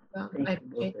you. So Thank I you,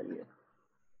 both appreciate of you.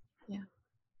 Yeah.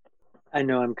 I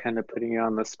know I'm kind of putting you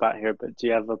on the spot here, but do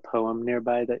you have a poem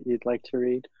nearby that you'd like to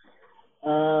read?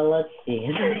 Let's see.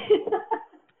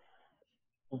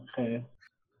 Okay.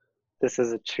 This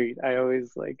is a treat. I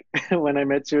always like, when I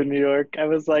met you in New York, I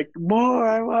was like, more,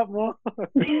 I want more.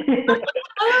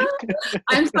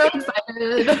 I'm so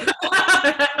excited.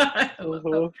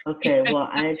 Okay, well,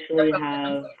 I actually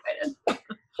have,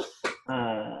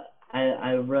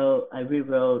 I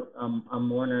rewrote a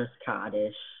mourner's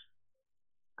Kaddish.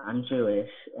 I'm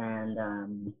Jewish,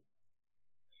 and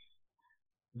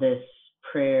this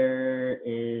prayer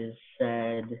is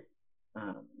said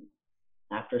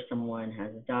after someone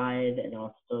has died, and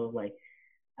also like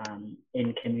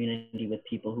in community with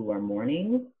people who are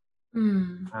mourning.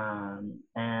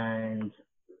 And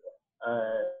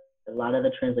a lot of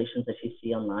the translations that you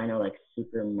see online are like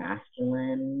super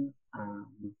masculine.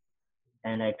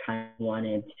 And I kind of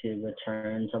wanted to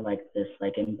return to like this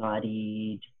like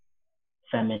embodied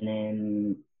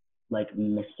feminine, like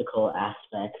mystical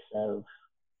aspects of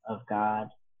God.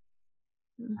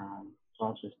 So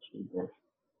I'll just read this.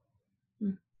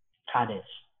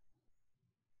 Kaddish.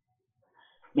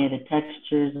 May the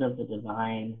textures of the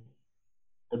divine,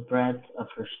 the breadth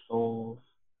of her soul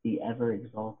be ever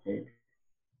exalted.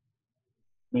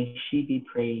 May she be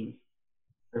praised,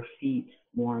 her feet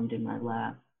warmed in my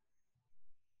lap.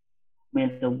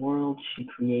 May the world she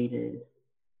created,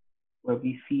 where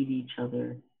we feed each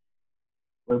other,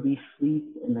 where we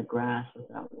sleep in the grass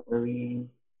without worrying,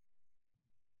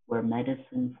 where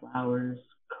medicine flowers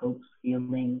coax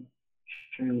healing,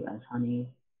 true as honey,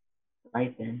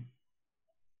 ripen.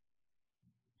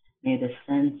 May the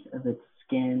scent of its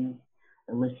skin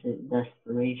elicit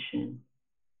desperation.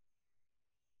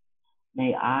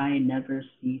 May I never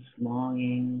cease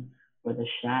longing for the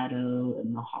shadow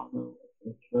in the hollow of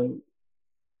her throat,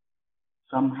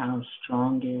 somehow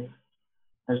strongest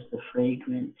as the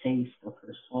fragrant taste of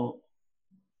her salt.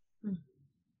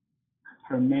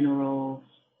 Her minerals,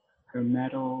 her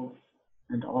metals,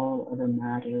 and all other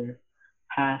matter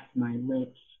pass my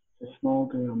lips to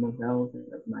smolder on the velvet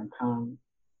of my tongue.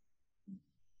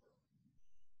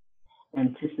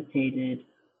 Anticipated,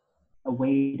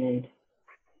 awaited,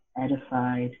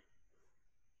 edified,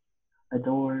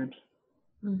 adored,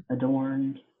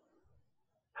 adorned,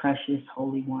 precious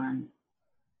Holy One.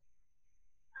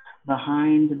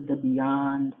 Behind the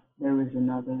beyond, there is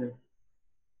another.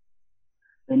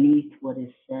 Beneath what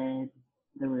is said,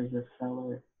 there is a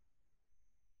cellar.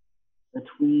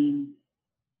 Between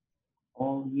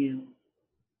all you,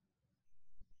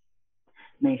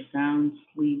 may sound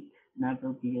sleep never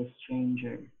be a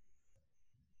stranger.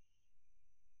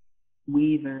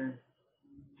 Weaver,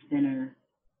 spinner,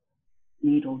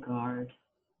 needle guard,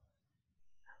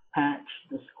 patch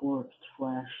the scorched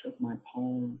flesh of my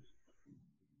palms.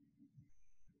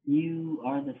 You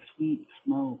are the sweet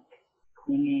smoke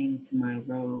clinging to my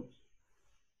robes.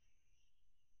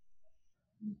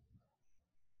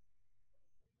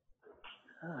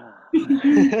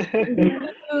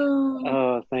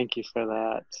 Oh, thank you for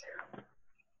that.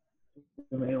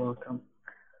 You're very welcome.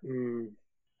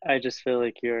 I just feel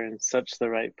like you're in such the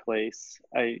right place.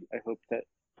 I hope that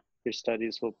your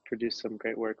studies will produce some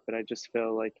great work, but I just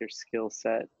feel like your skill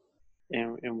set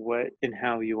and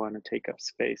how you want to take up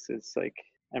space is like,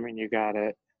 I mean, you got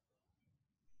it.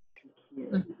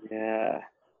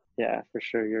 Yeah, for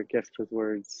sure. Your gift with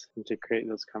words and to create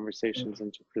those conversations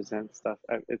and to present stuff.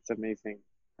 It's amazing.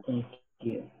 Thank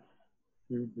you.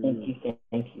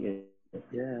 Thank you.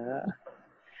 Yeah.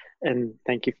 And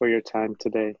thank you for your time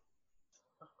today.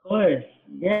 Of course.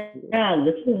 Yeah,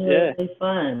 this is really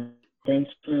fun. Thanks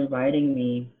for inviting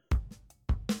me.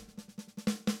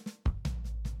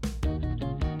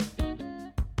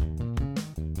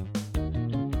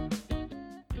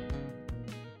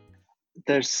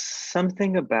 there's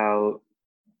something about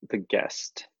the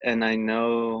guest, and I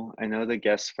know the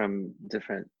guests from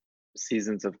different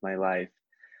seasons of my life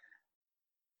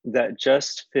that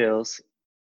just feels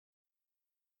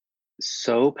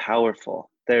so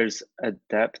powerful. There's a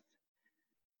depth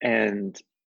and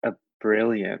a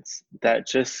brilliance that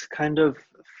just kind of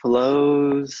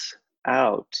flows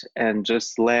out and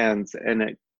just lands, and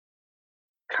it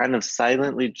kind of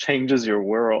silently changes your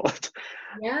world.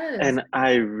 Yes. And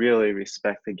I really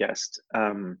respect the guest.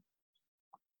 And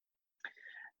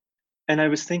I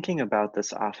was thinking about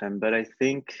this often, but I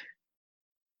think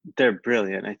they're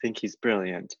brilliant. I think he's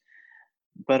brilliant.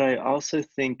 But I also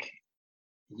think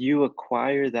you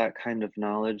acquire that kind of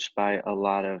knowledge by a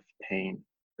lot of pain.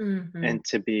 Mm-hmm. And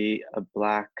to be a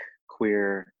Black,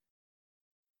 queer,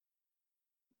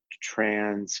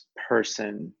 trans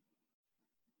person,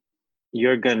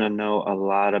 you're going to know a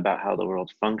lot about how the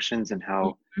world functions and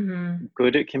how Mm-hmm.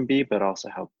 good it can be, but also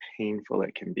how painful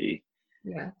it can be.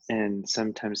 Yes. And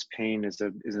sometimes pain is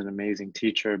an amazing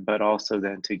teacher, but also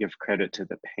then to give credit to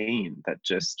the pain that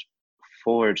just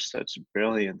forged such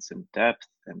brilliance and depth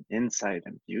and insight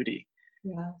and beauty.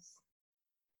 Yes.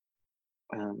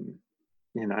 um,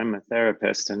 I'm a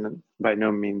therapist, and by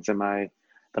no means am I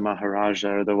the Maharaja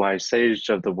or the wise sage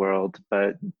of the world,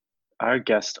 but our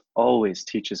guest always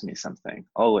teaches me something,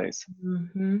 always.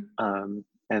 Mm-hmm.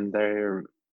 And they're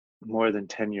more than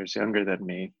 10 years younger than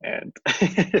me, and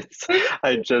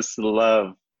I just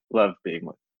love being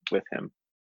with him.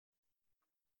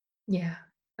 Yeah,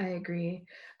 I agree.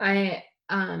 I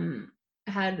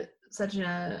had such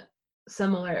a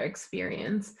similar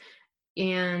experience,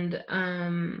 and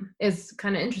it's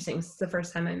kind of interesting. It's the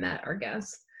first time I met our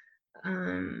guest,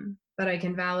 but I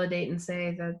can validate and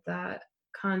say that that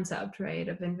concept, right,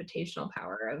 of invitational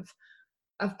power,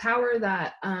 of power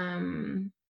that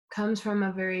comes from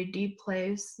a very deep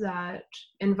place that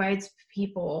invites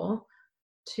people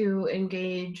to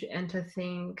engage and to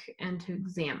think and to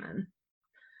examine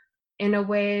in a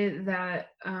way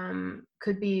that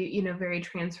could be, very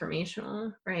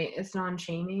transformational, right? It's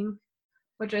non-shaming,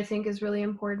 which I think is really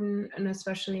important, and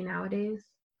especially nowadays.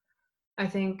 I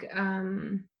think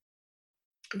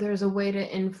there's a way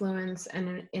to influence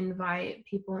and invite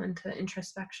people into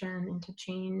introspection, into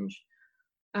change,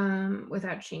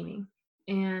 without shaming.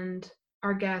 And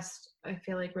our guest, I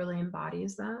feel like, really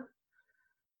embodies that,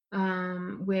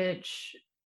 which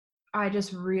I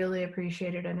just really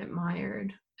appreciated and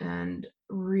admired and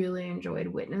really enjoyed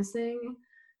witnessing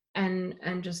and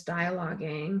just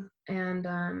dialoguing. And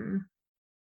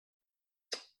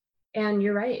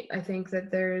you're right. I think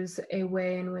that there's a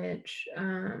way in which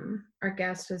our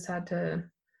guest has had to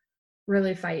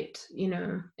really fight,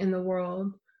 in the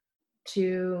world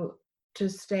to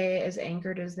stay as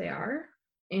anchored as they are.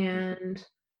 And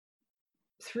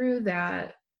through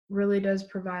that really does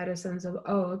provide a sense of,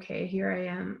 oh, okay, here I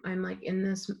am. I'm like in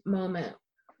this moment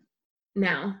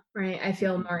now, right? I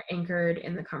feel more anchored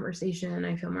in the conversation.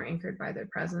 I feel more anchored by their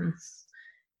presence.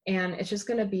 And it's just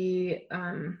going to be,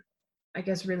 I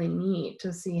guess, really neat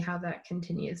to see how that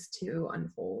continues to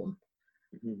unfold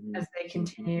as they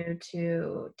continue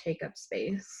to take up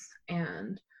space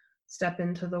and step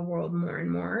into the world more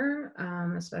and more,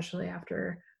 especially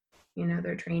after,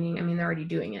 their training. I mean, they're already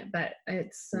doing it, but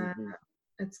it's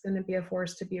going to be a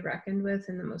force to be reckoned with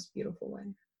in the most beautiful way.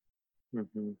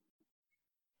 Mm-hmm.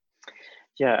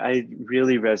 Yeah, I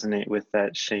really resonate with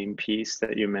that shame piece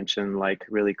that you mentioned, like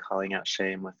really calling out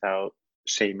shame without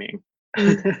shaming.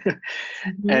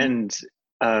 Mm-hmm. And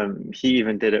he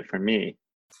even did it for me.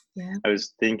 Yeah. I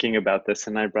was thinking about this,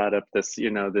 and I brought up this,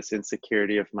 this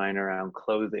insecurity of mine around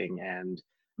clothing and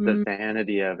the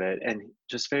vanity of it. And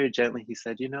just very gently, he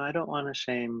said, I don't want to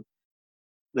shame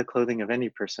the clothing of any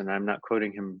person. I'm not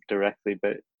quoting him directly,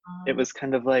 but it was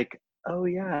kind of like, oh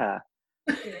yeah,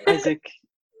 Isaac,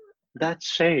 that's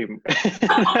shame.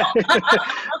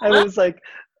 I was like,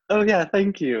 oh yeah,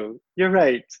 thank you. You're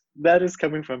right. That is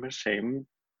coming from a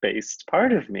shame-based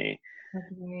part of me.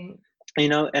 Right.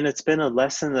 And it's been a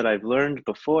lesson that I've learned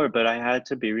before, but I had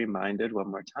to be reminded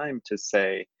one more time to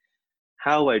say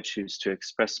how I choose to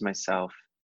express myself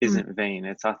isn't vain,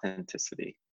 it's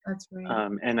authenticity. That's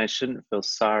right. And I shouldn't feel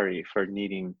sorry for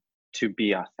needing to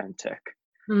be authentic.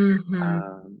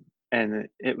 And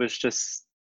it was just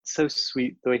so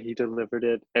sweet the way he delivered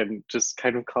it, and just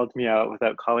kind of called me out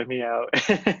without calling me out.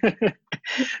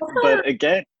 But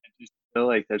again, I just feel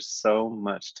like there's so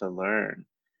much to learn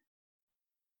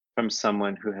from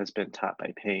someone who has been taught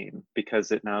by pain,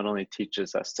 because it not only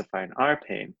teaches us to find our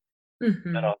pain,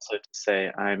 but also to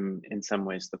say, I'm in some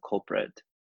ways the culprit.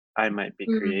 I might be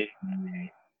creating pain.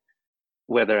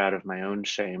 whether out of my own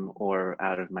shame or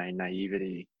out of my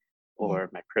naivety Yeah. or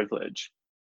my privilege.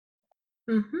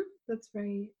 That's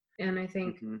right. And I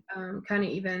think kind of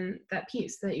even that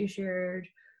piece that you shared,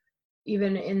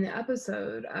 even in the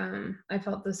episode, I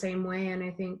felt the same way. And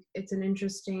I think it's an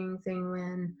interesting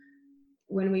thing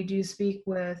when we do speak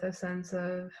with a sense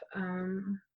of,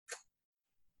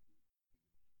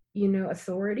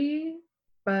 authority,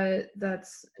 but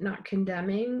that's not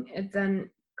condemning. It then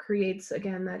creates,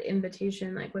 again, that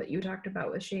invitation, like what you talked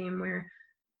about with shame, where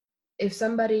if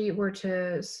somebody were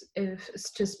to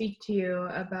speak to you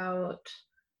about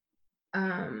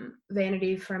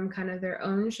vanity from kind of their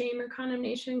own shame or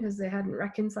condemnation because they hadn't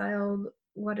reconciled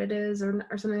what it is or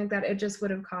something like that, it just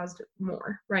would have caused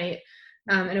more, right?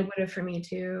 And it would have for me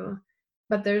too.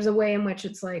 But there's a way in which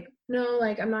it's like, no,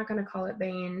 like I'm not going to call it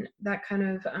vain. That kind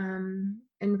of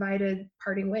invited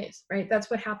parting ways, right? That's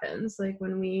what happens. Like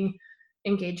when we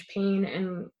engage pain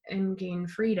and gain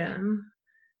freedom,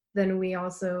 then we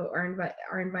also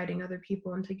are inviting other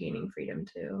people into gaining freedom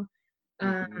too.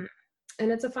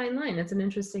 And it's a fine line. It's an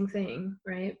interesting thing,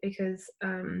 right? Because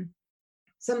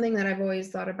something that I've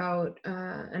always thought about,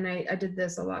 and I did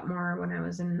this a lot more when I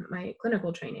was in my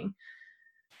clinical training,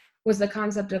 was the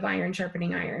concept of iron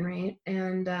sharpening iron, right?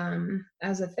 And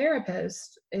as a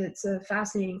therapist, it's a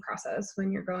fascinating process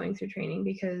when you're going through training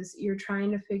because you're trying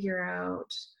to figure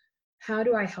out, how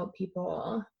do I help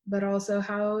people, but also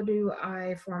how do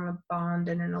I form a bond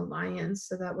and an alliance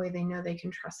so that way they know they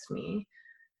can trust me?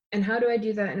 And how do I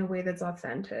do that in a way that's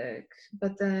authentic?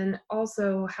 But then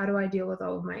also, how do I deal with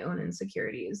all of my own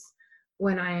insecurities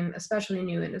when I'm especially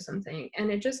new into something? And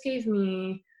it just gave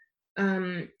me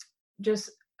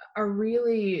just a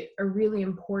really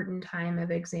important time of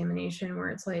examination where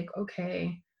it's like,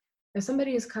 okay, if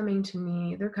somebody is coming to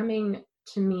me, they're coming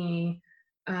to me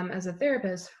as a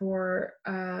therapist for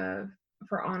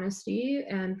honesty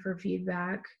and for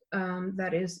feedback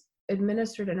that is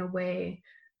administered in a way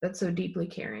that's so deeply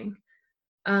caring.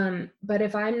 But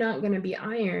if I'm not going to be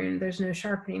iron, there's no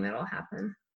sharpening that'll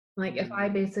happen. Like if I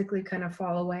basically kind of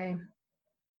fall away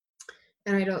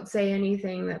and I don't say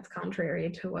anything that's contrary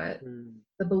to what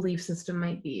the belief system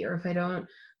might be, or if I don't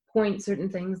point certain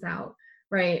things out,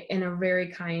 right, in a very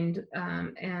kind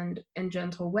and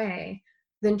gentle way,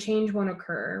 then change won't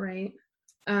occur, right?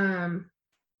 And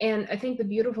I think the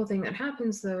beautiful thing that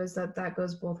happens though is that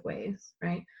goes both ways,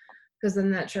 right? Because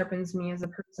then that sharpens me as a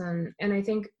person. And I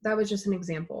think that was just an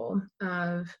example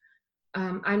of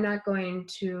I'm not going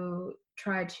to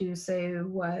try to say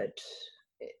what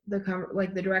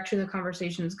the direction the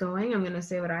conversation is going. I'm going to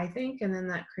say what I think, and then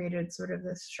that created sort of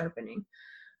this sharpening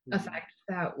effect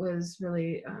that was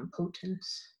really potent.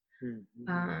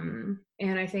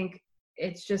 And I think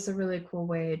it's just a really cool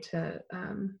way to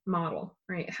model,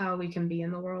 right, how we can be in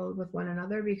the world with one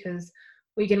another, because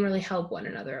we can really help one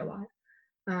another a lot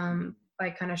by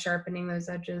kind of sharpening those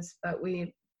edges, but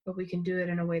we can do it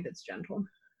in a way that's gentle,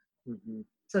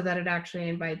 so that it actually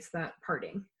invites that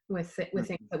parting with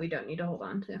things that we don't need to hold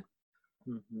on to.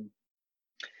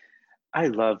 I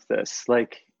love this.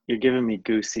 Like, you're giving me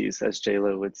goosies, as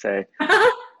J-Lo would say.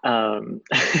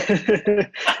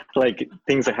 Like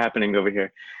things are happening over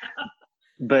here.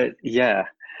 But yeah,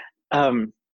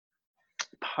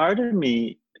 part of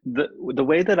me, the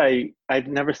way that I've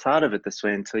never thought of it this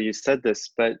way until you said this,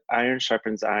 but iron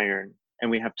sharpens iron,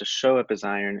 and we have to show up as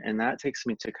iron. And that takes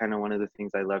me to kind of one of the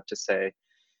things I love to say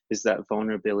is that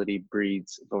vulnerability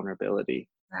breeds vulnerability.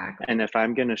 Exactly. And if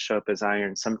I'm going to show up as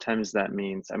iron, sometimes that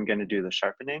means I'm going to do the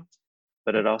sharpening,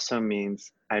 but it also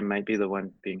means I might be the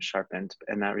one being sharpened,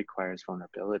 and that requires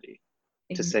vulnerability.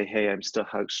 To say, hey, I'm still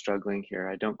struggling here.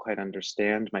 I don't quite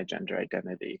understand my gender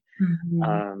identity.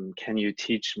 Can you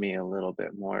teach me a little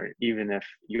bit more? Even if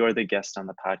you're the guest on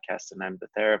the podcast and I'm the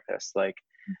therapist, like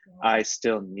I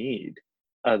still need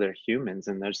other humans,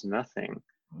 and there's nothing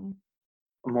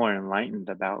more enlightened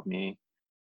about me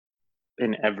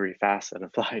in every facet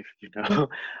of life, you know?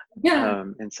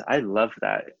 And so I love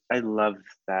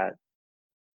that.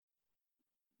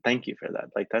 Thank you for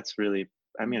that. Like, that's really,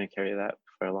 I'm going to carry that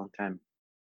for a long time.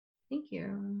 Thank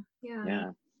you.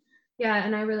 Yeah,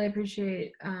 and I really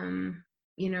appreciate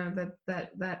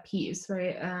that piece,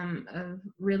 right, of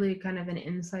really kind of an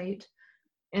insight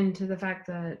into the fact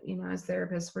that, as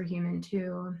therapists, we're human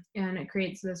too, and it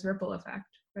creates this ripple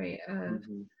effect, right, of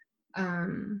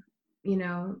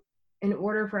in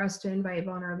order for us to invite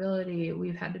vulnerability,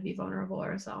 we've had to be vulnerable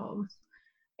ourselves.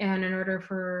 And in order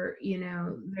for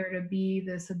there to be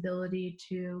this ability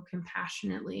to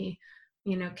compassionately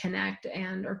connect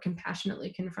or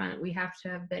compassionately confront, we have to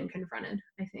have been confronted,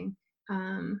 I think.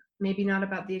 Maybe not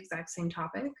about the exact same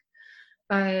topic,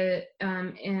 but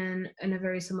in a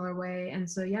very similar way. And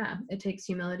so, yeah, it takes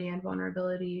humility and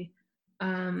vulnerability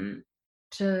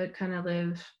to kind of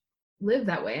live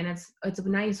that way. And it's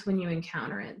nice when you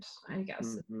encounter it, I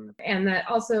guess. Mm-hmm. And that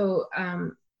also,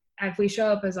 if we show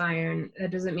up as iron,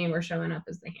 that doesn't mean we're showing up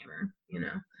as the hammer, you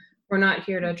know. We're not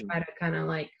here to try to kind of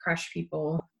like crush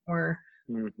people or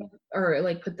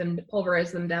like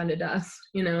pulverize them down to dust,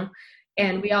 you know.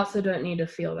 And we also don't need to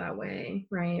feel that way,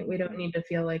 right? We don't need to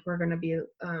feel like we're going to be,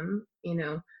 you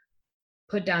know,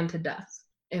 put down to dust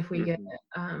if we get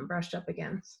brushed up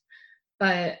against.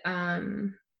 But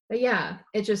yeah,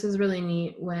 it just is really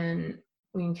neat when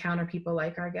we encounter people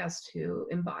like our guest who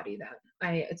embody that.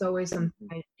 It's always something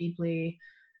I deeply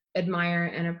admire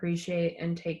and appreciate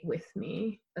and take with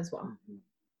me as well.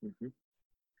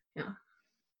 Yeah.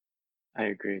 I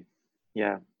agree.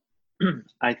 Yeah.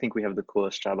 I think we have the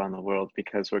coolest job on the world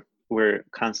because we're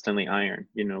constantly iron.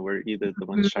 You know, we're either the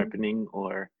ones sharpening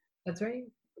or that's right.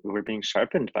 We're being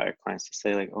sharpened by our clients to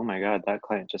say like, oh my God, that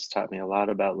client just taught me a lot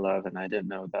about love and I didn't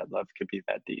know that love could be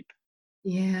that deep.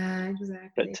 Yeah, exactly.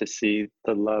 But to see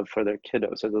the love for their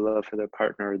kiddos or the love for their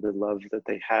partner or the love that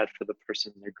they had for the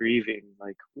person they're grieving,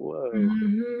 like, whoa.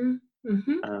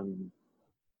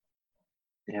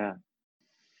 Yeah.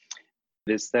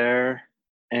 Is there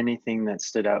anything that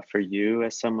stood out for you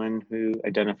as someone who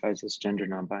identifies as gender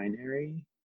non-binary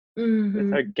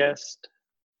with our guest?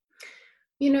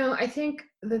 You know, I think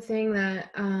the thing that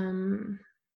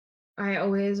I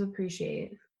always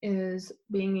appreciate is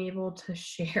being able to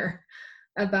share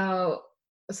about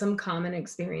some common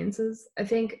experiences. I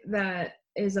think that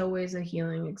is always a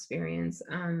healing experience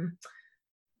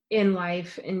in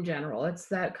life in general. It's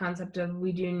that concept of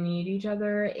we do need each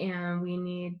other and we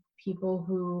need people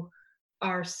who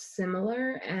are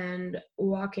similar and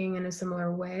walking in a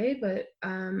similar way, but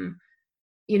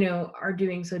you know, are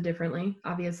doing so differently,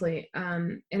 obviously,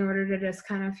 in order to just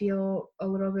kind of feel a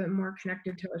little bit more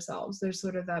connected to ourselves. There's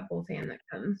sort of that both and that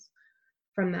comes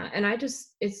from that. And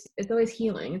it's always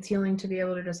healing. It's healing to be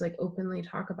able to just like openly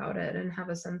talk about it and have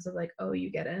a sense of like, oh,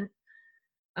 you get it.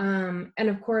 And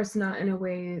of course, not in a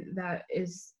way that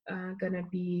is going to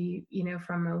be, you know,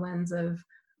 from a lens of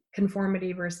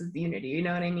conformity versus unity. You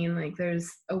know what I mean? Like there's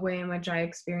a way in which I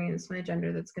experience my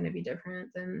gender that's going to be different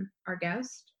than our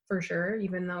guest, for sure,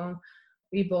 even though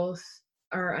we both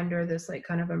are under this like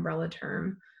kind of umbrella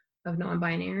term of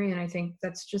non-binary. And I think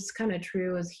that's just kind of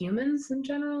true as humans in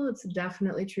general. It's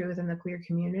definitely true within the queer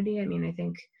community. I mean, I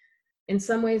think in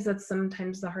some ways that's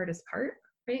sometimes the hardest part,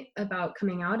 right? About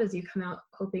coming out, is you come out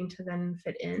hoping to then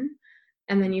fit in.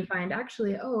 And then you find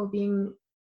actually, oh, being,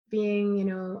 you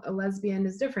know, a lesbian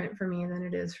is different for me than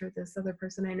it is for this other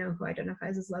person I know who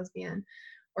identifies as lesbian,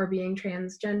 or being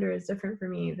transgender is different for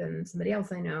me than somebody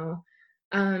else I know.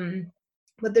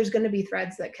 But there's going to be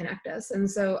threads that connect us. And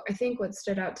so I think what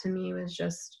stood out to me was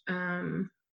just, you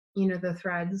know, the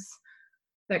threads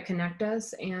that connect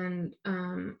us. And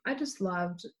I just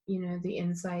loved, you know, the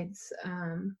insights,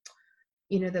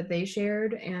 you know, that they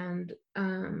shared, and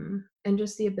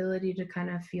just the ability to kind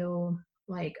of feel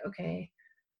like, okay,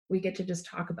 we get to just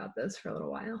talk about this for a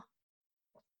little while.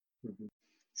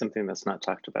 Something that's not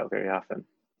talked about very often.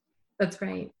 That's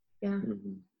right. Yeah.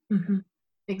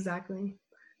 Exactly.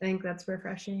 I think that's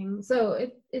refreshing. So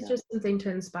it's just something to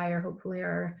inspire, hopefully,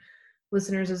 our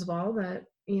listeners as well, that,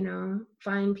 you know,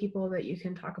 find people that you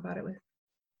can talk about it with.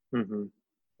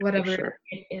 Whatever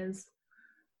it is.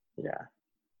 Yeah.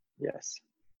 Yes.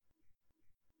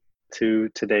 To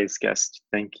today's guest,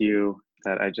 thank you.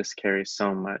 That I just carry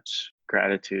so much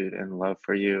gratitude and love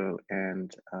for you,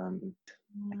 and I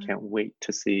can't wait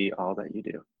to see all that you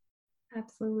do.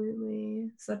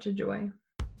 Absolutely. Such a joy.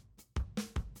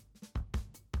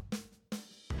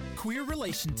 Queer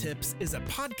Relation Tips is a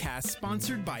podcast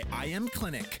sponsored by I Am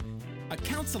Clinic, a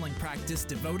counseling practice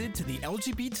devoted to the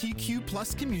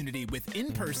LGBTQ+ community with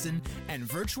in-person and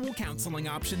virtual counseling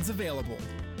options available.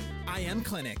 I Am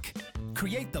Clinic.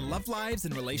 Create the love lives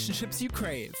and relationships you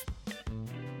crave.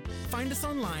 Find us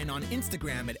online on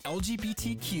Instagram at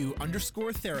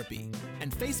LGBTQ_therapy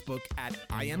and Facebook at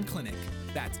I Am Clinic.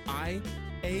 That's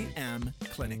I-AM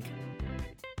Clinic.